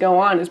things go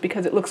on, is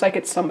because it looks like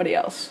it's somebody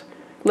else.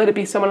 Let it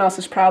be someone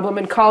else's problem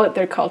and call it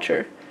their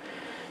culture.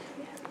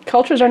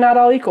 Cultures are not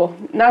all equal.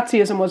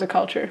 Nazism was a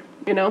culture,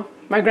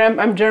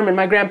 I'm German.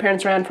 My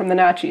grandparents ran from the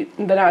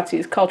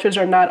Nazis. Cultures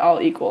are not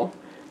all equal,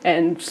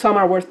 and some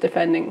are worth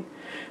defending.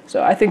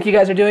 So I think you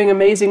guys are doing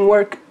amazing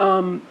work.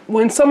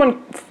 When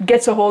someone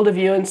gets a hold of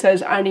you and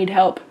says, "I need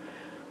help,"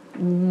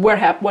 what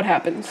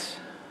happens?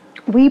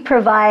 We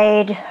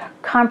provide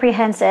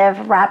comprehensive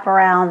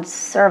wraparound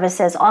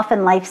services,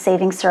 often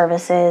life-saving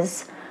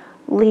services,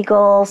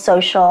 legal,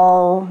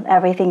 social,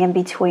 everything in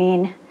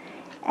between.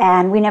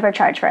 And we never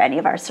charge for any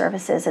of our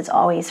services. It's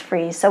always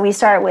free. So we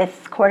start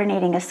with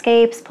coordinating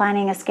escapes,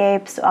 planning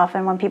escapes.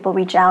 Often when people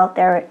reach out,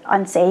 they're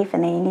unsafe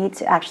and they need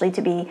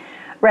to be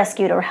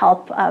rescued or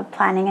help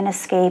planning an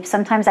escape.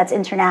 Sometimes that's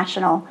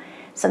international.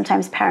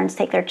 Sometimes parents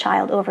take their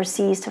child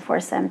overseas to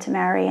force them to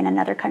marry in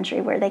another country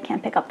where they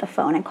can't pick up the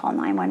phone and call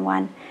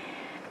 911.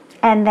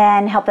 And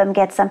then help them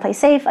get someplace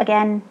safe.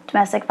 Again,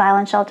 domestic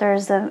violence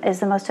shelters is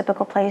the most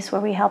typical place where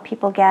we help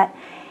people get.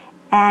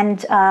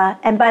 And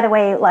by the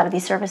way, a lot of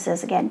these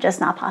services, again, just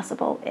not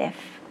possible if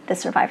the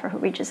survivor who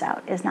reaches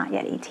out is not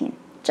yet 18.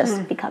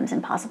 Just becomes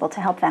impossible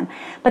to help them.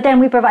 But then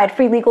we provide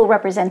free legal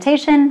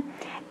representation,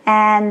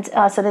 and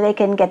so that they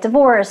can get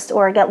divorced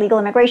or get legal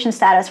immigration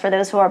status for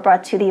those who are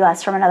brought to the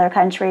U.S. from another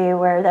country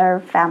where their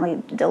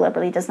family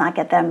deliberately does not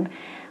get them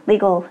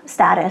legal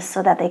status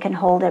so that they can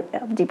hold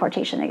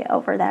deportation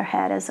over their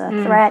head as a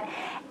threat.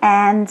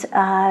 And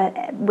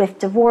with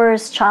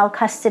divorce, child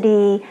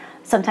custody,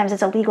 sometimes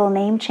it's a legal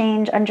name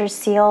change under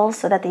seal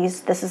so that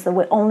this is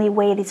the only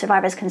way these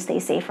survivors can stay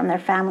safe from their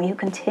family who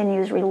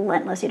continues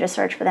relentlessly to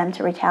search for them,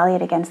 to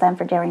retaliate against them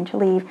for daring to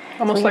leave.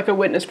 Almost like a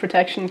witness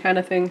protection kind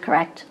of thing.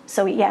 Correct.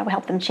 So we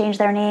help them change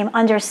their name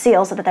under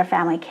seal so that their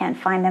family can't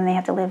find them. They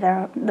have to live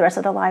the rest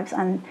of their lives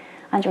under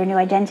a new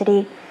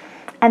identity.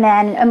 And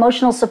then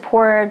emotional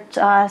support,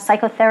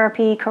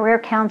 psychotherapy, career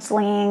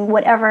counseling,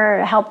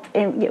 whatever help,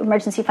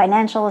 emergency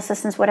financial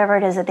assistance, whatever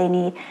it is that they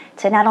need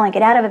to not only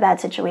get out of a bad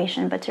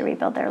situation, but to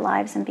rebuild their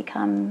lives and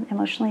become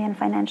emotionally and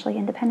financially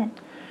independent.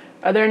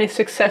 Are there any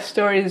success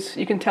stories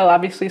you can tell?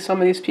 Obviously,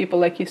 some of these people,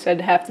 like you said,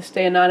 have to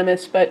stay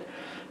anonymous, but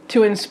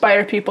to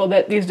inspire people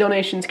that these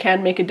donations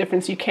can make a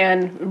difference. You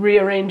can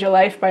rearrange a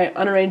life by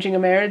unarranging a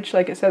marriage,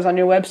 like it says on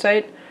your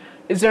website.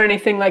 Is there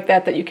anything like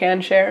that you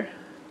can share?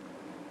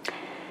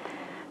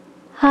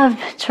 I'm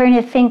trying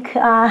to think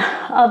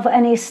of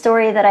any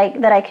story that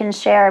I can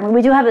share. I mean,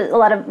 we do have a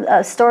lot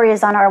of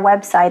stories on our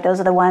website. Those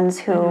are the ones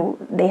who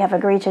they have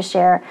agreed to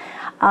share.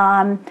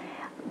 One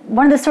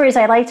of the stories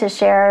I like to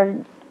share,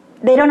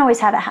 they don't always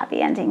have a happy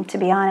ending, to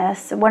be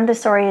honest. One of the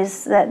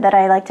stories that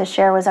I like to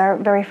share was our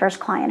very first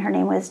client. Her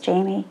name was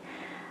Jamie.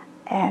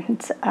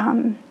 And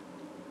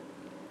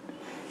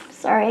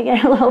sorry, I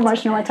get a little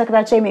emotional when I talk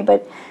about Jamie,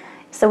 but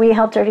so we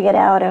helped her to get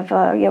out of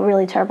a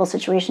really terrible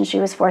situation. She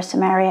was forced to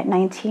marry at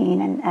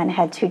 19 and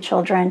had 2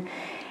 children,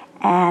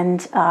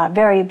 and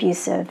very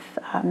abusive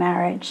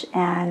marriage.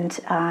 And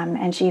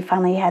she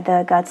finally had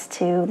the guts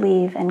to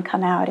leave and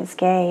come out as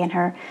gay, and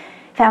her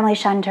family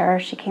shunned her.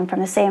 She came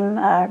from the same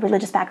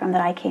religious background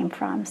that I came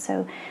from.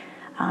 So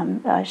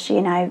she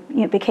and I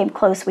became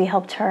close. We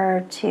helped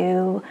her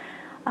to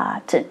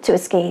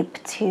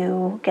escape,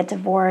 to get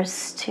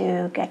divorced,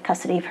 to get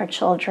custody of her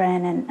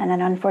children, and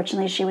then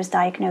unfortunately she was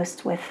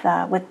diagnosed with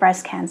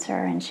breast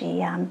cancer, and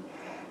she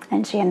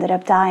ended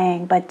up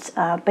dying.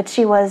 But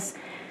she was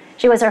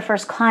our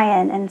first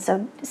client, and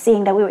so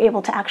seeing that we were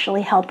able to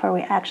actually help her,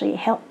 we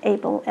actually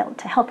able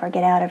to help her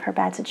get out of her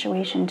bad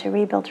situation, to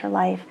rebuild her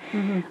life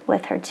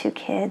with her 2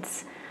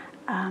 kids.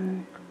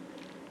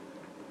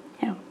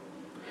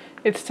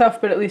 It's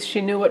tough, but at least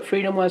she knew what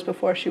freedom was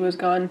before she was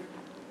gone,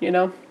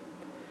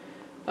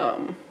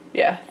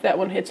 Yeah, that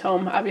one hits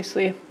home.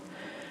 Obviously,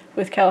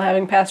 with Kel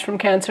having passed from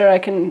cancer, I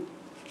can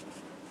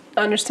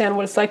understand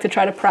what it's like to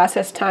try to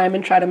process time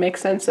and try to make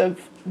sense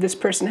of this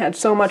person had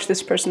so much,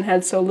 this person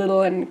had so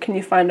little, and can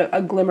you find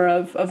a glimmer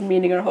of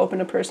meaning or hope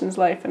in a person's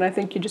life? And I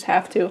think you just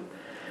have to.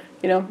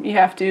 You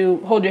have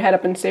to hold your head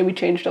up and say, we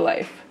changed a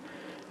life.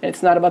 And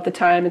it's not about the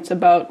time, it's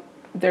about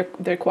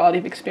their quality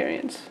of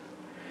experience.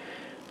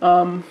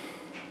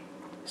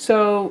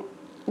 So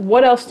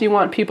what else do you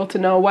want people to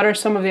know? What are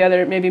some of the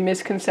other maybe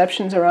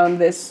misconceptions around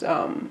this?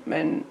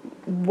 And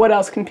what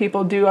else can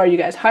people do? Are you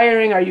guys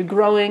hiring? Are you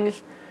growing?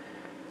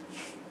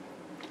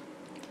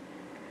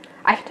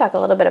 I can talk a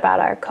little bit about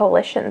our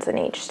coalitions in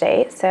each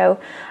state. So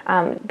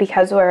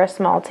because we're a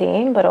small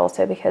team, but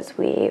also because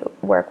we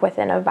work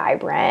within a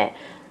vibrant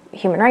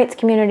human rights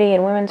community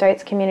and women's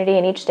rights community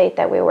in each state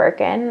that we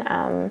work in,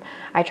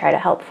 I try to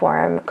help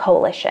form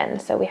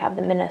coalitions. So we have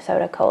the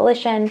Minnesota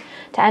Coalition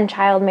to End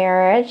Child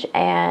Marriage,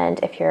 and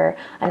if you're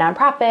a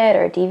nonprofit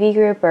or a DV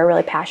group or a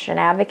really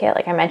passionate advocate,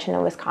 like I mentioned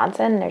in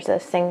Wisconsin, there's a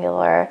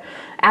singular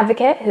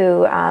advocate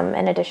who,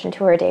 in addition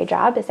to her day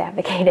job, is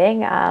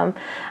advocating on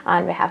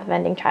behalf of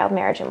ending child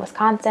marriage in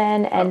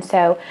Wisconsin. And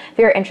so if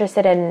you're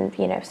interested in,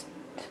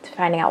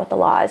 finding out what the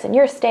law is in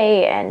your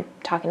state and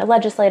talking to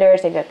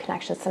legislators, if you have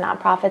connections to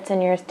nonprofits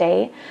in your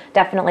state,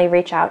 definitely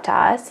reach out to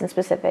us, and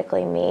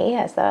specifically me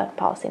as the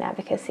Policy and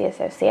Advocacy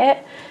Associate.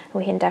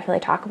 We can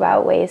definitely talk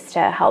about ways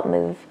to help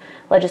move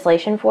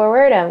legislation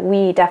forward. And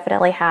we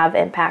definitely have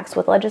impacts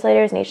with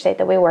legislators in each state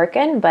that we work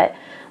in, but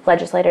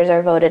legislators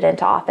are voted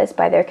into office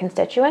by their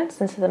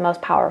constituents, and so the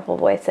most powerful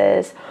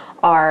voices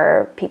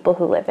are people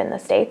who live in the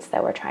states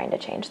that we're trying to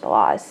change the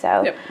laws.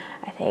 So yep.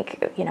 I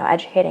think,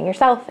 educating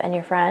yourself and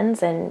your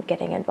friends and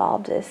getting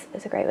involved is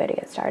a great way to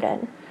get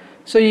started.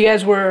 So you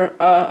guys were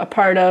a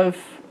part of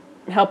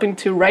helping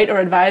to write or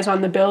advise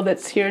on the bill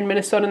that's here in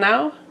Minnesota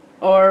now?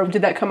 Or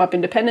did that come up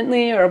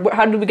independently? Or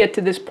how did we get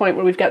to this point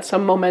where we've got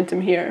some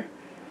momentum here?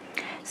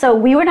 So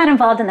we were not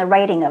involved in the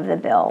writing of the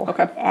bill.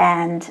 Okay.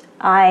 And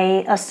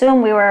I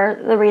assume we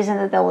were the reason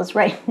the bill was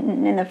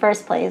written in the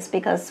first place,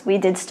 because we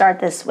did start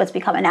this, what's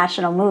become a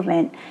national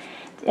movement,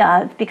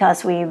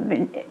 because we've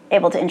been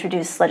able to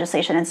introduce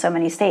legislation in so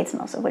many states,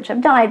 most of which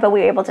have died, but we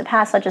were able to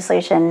pass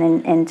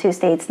legislation in 2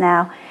 states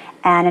now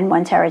and in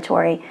 1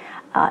 territory.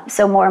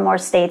 So more and more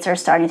states are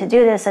starting to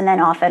do this, and then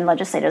often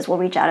legislators will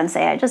reach out and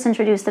say, I just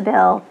introduced the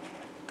bill,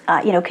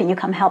 can you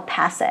come help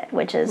pass it?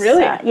 Which is,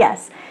 really?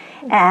 Yes.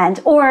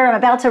 Or I'm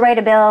about to write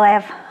a bill, I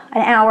have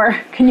an hour,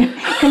 can you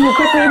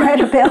quickly write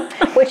a bill?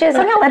 Which is,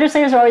 somehow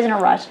legislators are always in a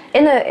rush.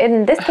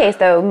 In this case,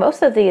 though,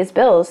 most of these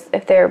bills,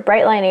 if they're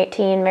Bright Line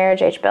 18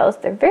 marriage age bills,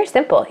 they're very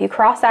simple. You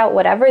cross out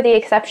whatever the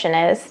exception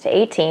is to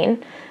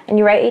 18, and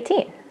you write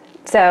 18.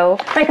 So,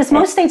 right, because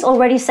most states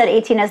already set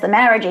 18 as the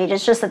marriage age.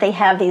 It's just that they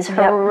have these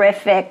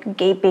horrific,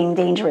 gaping,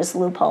 dangerous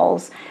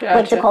loopholes. I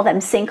like to call them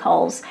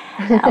sinkholes,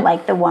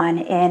 like the one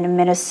in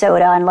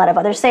Minnesota and a lot of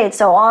other states.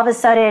 So all of a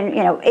sudden,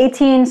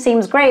 18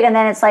 seems great, and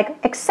then it's like,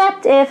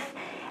 except if,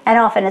 and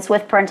often it's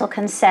with parental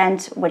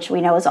consent, which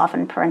we know is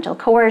often parental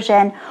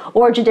coercion,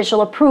 or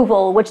judicial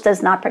approval, which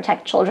does not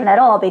protect children at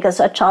all, because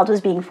a child who's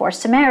being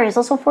forced to marry is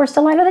also forced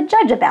to lie to the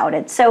judge about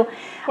it. So,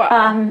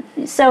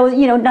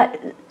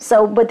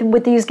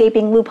 with these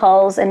gaping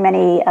loopholes in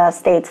many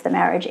states, the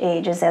marriage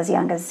age is as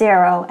young as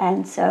 0,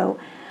 and so.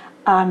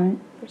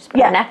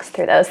 Next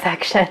through those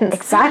sections.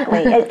 Exactly.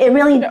 It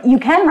really, you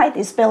can write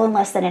this bill in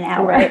less than an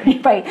hour.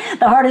 Right.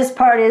 The hardest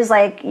part is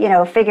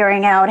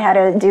figuring out how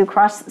to do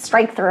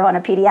strike through on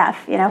a PDF,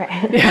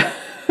 Right. Yeah.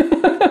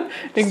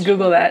 You can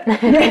Google that.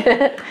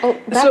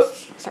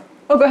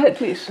 Go ahead,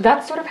 please.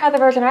 That's sort of how the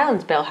Virgin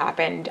Islands bill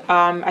happened.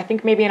 I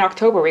think maybe in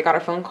October we got a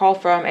phone call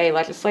from a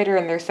legislator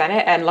in their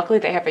Senate, and luckily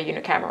they have a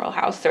unicameral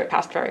House, so it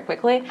passed very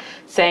quickly,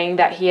 saying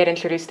that he had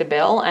introduced a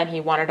bill and he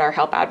wanted our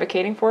help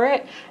advocating for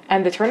it.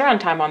 And the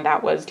turnaround time on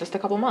that was just a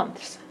couple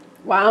months.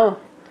 Wow.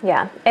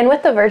 Yeah, and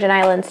with the Virgin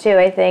Islands too,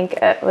 I think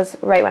it was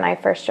right when I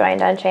first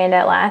joined Unchained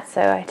at last,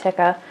 so I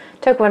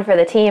took one for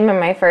the team in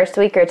my first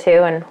week or two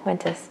and went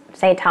to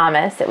St.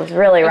 Thomas. It was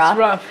really rough.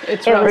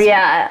 It's rough.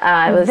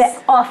 Yeah, it was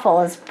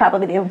awful is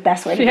probably the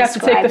best way to describe that. You have to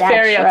take the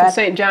ferry out to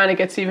St. John. It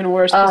gets even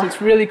worse because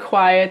it's really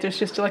quiet. There's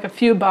just like a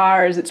few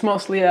bars. It's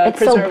mostly a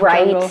preserved so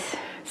bright. jungle.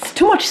 It's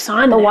too much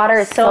sun. The water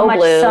is so much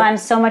blue. Sun,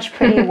 so much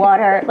pretty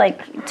water,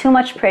 too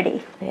much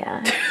pretty.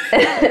 Yeah.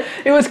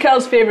 It was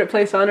Kel's favorite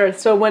place on earth.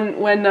 So when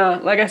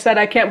like I said,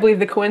 I can't believe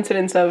the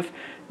coincidence of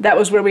that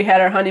was where we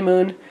had our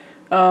honeymoon,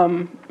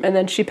 and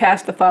then she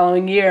passed the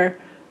following year.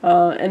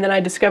 And then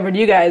I discovered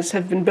you guys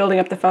have been building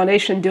up the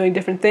foundation, doing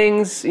different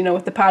things,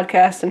 with the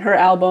podcast and her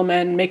album,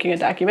 and making a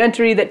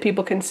documentary that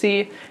people can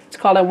see. It's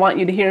called I Want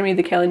You to Hear Me,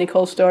 the Kelly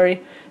Nicole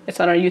story. It's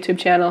on our YouTube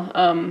channel.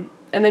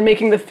 And then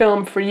making the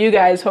film for you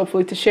guys,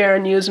 hopefully to share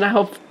and use. And I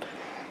hope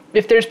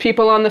if there's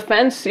people on the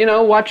fence,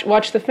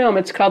 watch the film.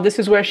 It's called This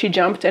Is Where She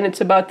Jumped, and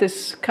it's about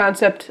this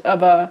concept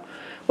of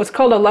what's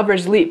called a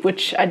lover's leap,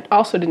 which I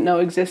also didn't know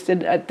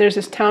existed. There's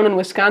this town in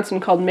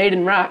Wisconsin called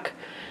Maiden Rock.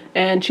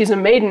 And she's a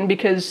maiden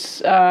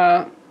because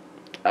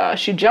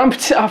she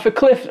jumped off a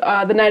cliff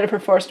the night of her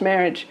forced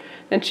marriage.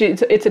 And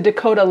it's a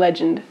Dakota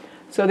legend.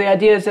 So the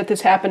idea is that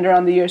this happened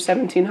around the year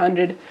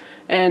 1700.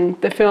 And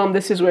the film,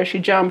 This Is Where She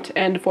Jumped,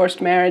 and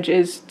Forced Marriage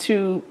is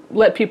to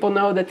let people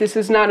know that this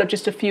is not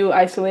just a few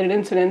isolated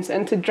incidents,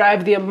 and to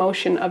drive the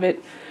emotion of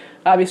it.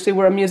 Obviously,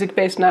 we're a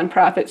music-based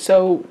nonprofit,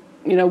 so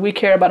we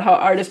care about how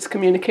artists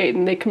communicate,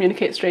 and they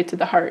communicate straight to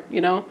the heart.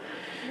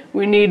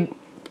 We need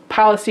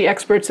policy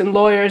experts and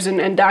lawyers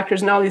and doctors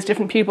and all these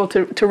different people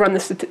to run the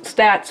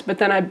stats, but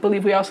then I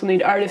believe we also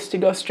need artists to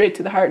go straight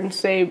to the heart and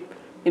say,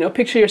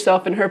 picture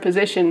yourself in her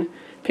position,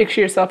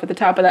 picture yourself at the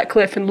top of that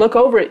cliff and look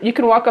over it. You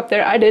can walk up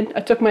there. I did. I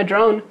took my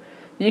drone.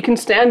 You can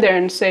stand there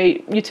and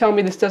say, you tell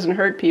me this doesn't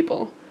hurt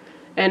people,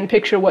 and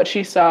picture what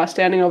she saw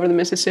standing over the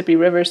Mississippi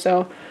River.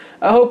 So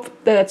I hope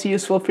that that's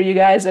useful for you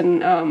guys,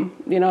 and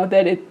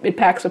that it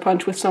packs a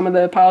punch with some of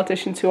the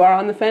politicians who are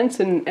on the fence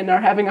and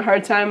are having a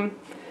hard time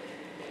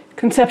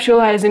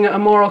conceptualizing a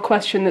moral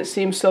question that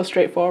seems so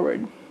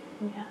straightforward.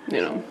 Yeah,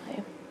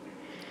 absolutely.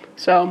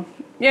 So,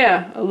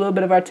 yeah, a little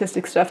bit of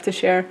artistic stuff to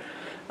share.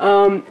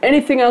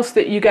 Anything else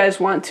that you guys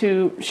want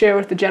to share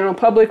with the general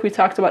public? We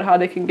talked about how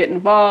they can get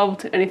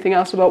involved. Anything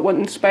else about what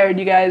inspired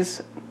you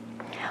guys?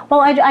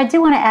 Well, I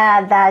do want to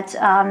add that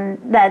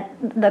that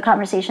the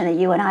conversation that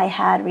you and I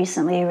had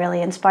recently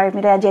really inspired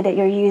me. The idea that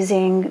you're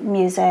using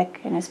music,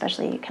 and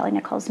especially Kelly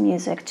Nicole's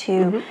music,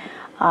 to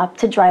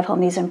drive home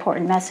these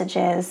important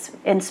messages,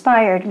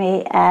 inspired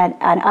me and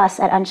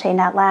us at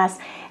Unchained at Last.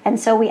 And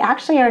so we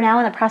actually are now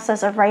in the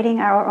process of writing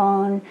our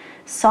own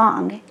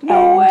song.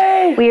 No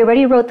way! We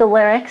already wrote the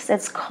lyrics.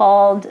 It's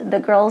called The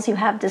Girls You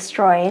Have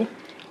Destroyed.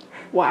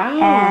 Wow.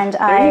 And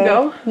there you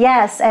go.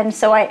 Yes, and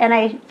so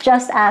I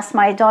just asked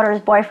my daughter's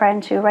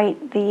boyfriend to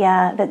write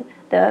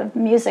the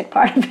music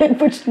part of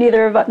it, which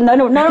none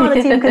of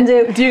the team can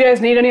do. Do you guys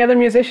need any other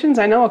musicians?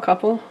 I know a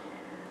couple.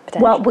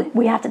 Well,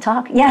 we have to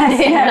talk. Yes,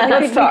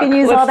 Let's talk. We can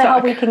use all the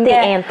help we can get.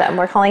 The anthem.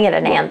 We're calling it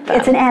an anthem.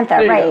 It's an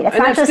anthem, right? It's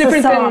not just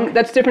a song.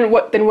 That's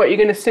different than what you're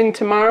going to sing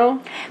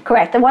tomorrow?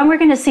 Correct. The one we're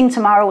going to sing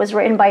tomorrow was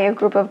written by a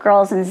group of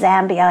girls in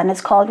Zambia, and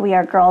it's called We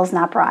Are Girls,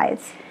 Not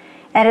Brides.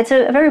 And it's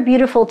a very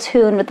beautiful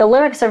tune, but the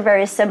lyrics are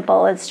very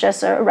simple. It's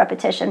just a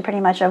repetition, pretty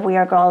much, of We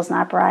Are Girls,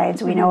 Not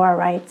Brides. We know our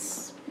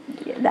rights,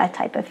 that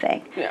type of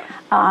thing. Yeah.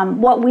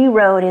 What we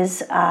wrote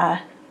is a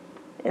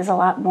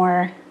lot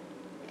more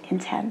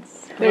intense.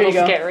 There you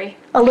go. Scary.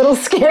 A little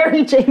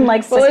scary. Jane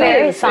likes to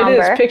say. It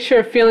is.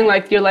 Picture feeling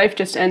like your life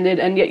just ended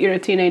and yet you're a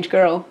teenage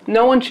girl.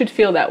 No one should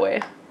feel that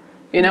way.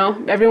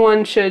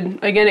 Everyone should,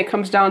 again, it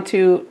comes down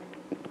to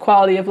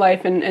quality of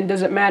life, and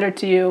does it matter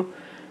to you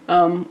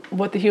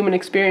what the human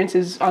experience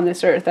is on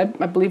this earth. I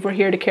believe we're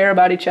here to care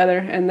about each other,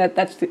 and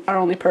that's our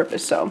only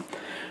purpose. So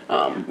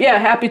yeah,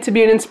 happy to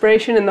be an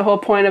inspiration, and the whole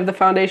point of the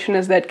foundation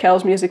is that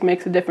Kel's music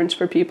makes a difference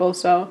for people.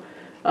 So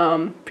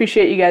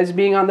appreciate you guys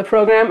being on the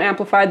program,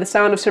 Amplify the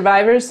Sound of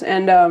Survivors,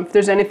 and if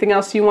there's anything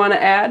else you want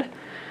to add,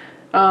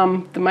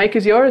 the mic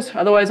is yours.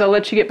 Otherwise, I'll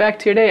let you get back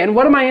to your day. And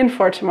what am I in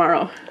for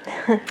tomorrow?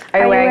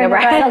 Are you wearing a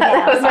bridal gown?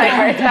 That was my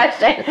first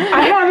question.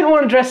 I haven't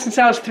worn a dress since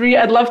I was 3.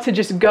 I'd love to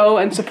just go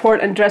and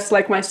support and dress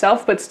like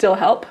myself, but still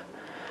help.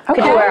 Could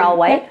you wear all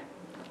white?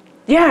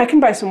 Yeah, I can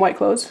buy some white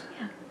clothes.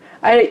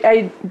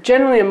 I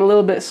generally am a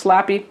little bit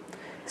sloppy,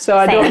 so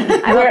I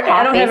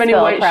don't have any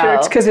white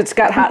shirts because it's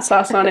got hot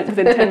sauce on it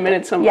within 10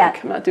 minutes. I'm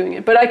like, I'm not doing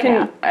it. But I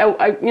can,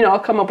 I'll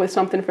come up with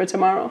something for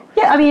tomorrow.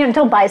 Yeah, I mean,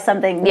 don't buy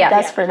something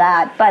that's for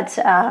that. But it's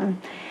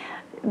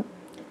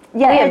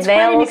quite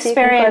an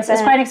experience.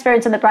 It's quite an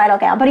experience in the bridal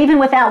gown. But even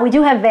without, we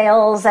do have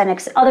veils and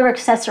other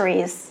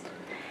accessories.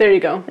 There you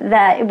go.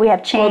 That we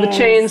have chains. Well, the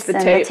chains, the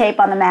and tape. The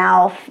tape on the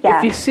mouth. Yeah.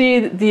 If you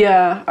see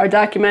our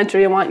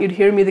documentary, I Want You to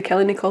Hear Me, the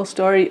Kelly Nicole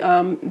story,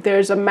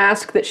 there's a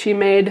mask that she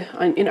made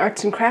in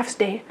Arts and Crafts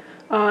Day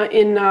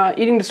in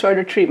eating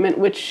disorder treatment,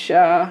 which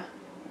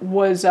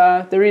was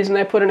the reason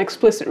I put an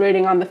explicit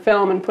rating on the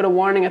film and put a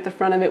warning at the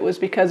front of it was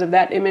because of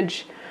that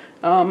image.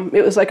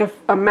 It was like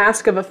a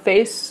mask of a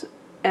face,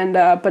 and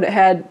but it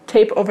had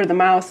tape over the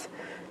mouth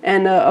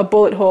and a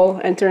bullet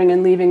hole entering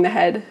and leaving the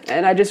head.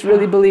 And I just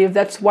really believe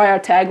that's why our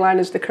tagline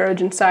is The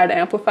Courage Inside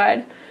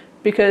Amplified,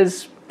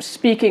 because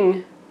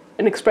speaking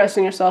and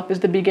expressing yourself is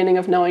the beginning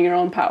of knowing your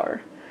own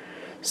power.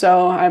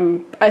 So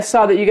I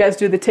saw that you guys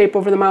do the tape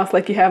over the mouth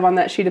like you have on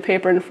that sheet of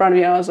paper in front of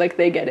you, and I was like,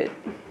 they get it.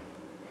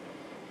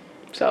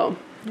 So,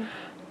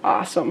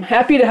 awesome.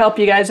 Happy to help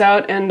you guys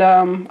out, and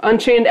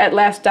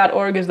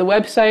unchainedatlast.org is the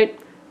website.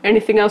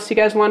 Anything else you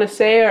guys want to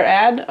say or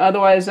add?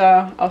 Otherwise,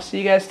 I'll see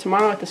you guys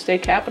tomorrow at the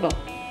state capitol.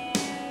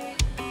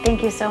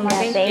 Thank you so much.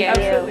 Thank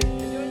you.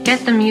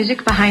 Get the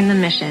music behind the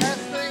mission.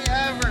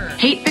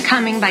 Hate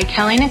Becoming by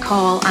Kelly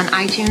Nicole on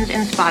iTunes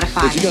and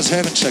Spotify. If you guys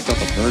haven't checked out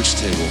the merch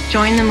table,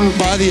 join the movement.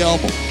 Buy the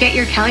album. Get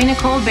your Kelly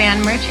Nicole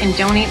band merch and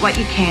donate what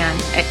you can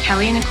at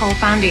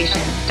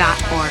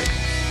kellynicolefoundation.org.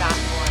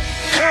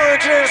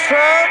 Courage is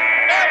from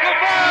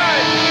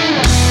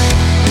Amplified!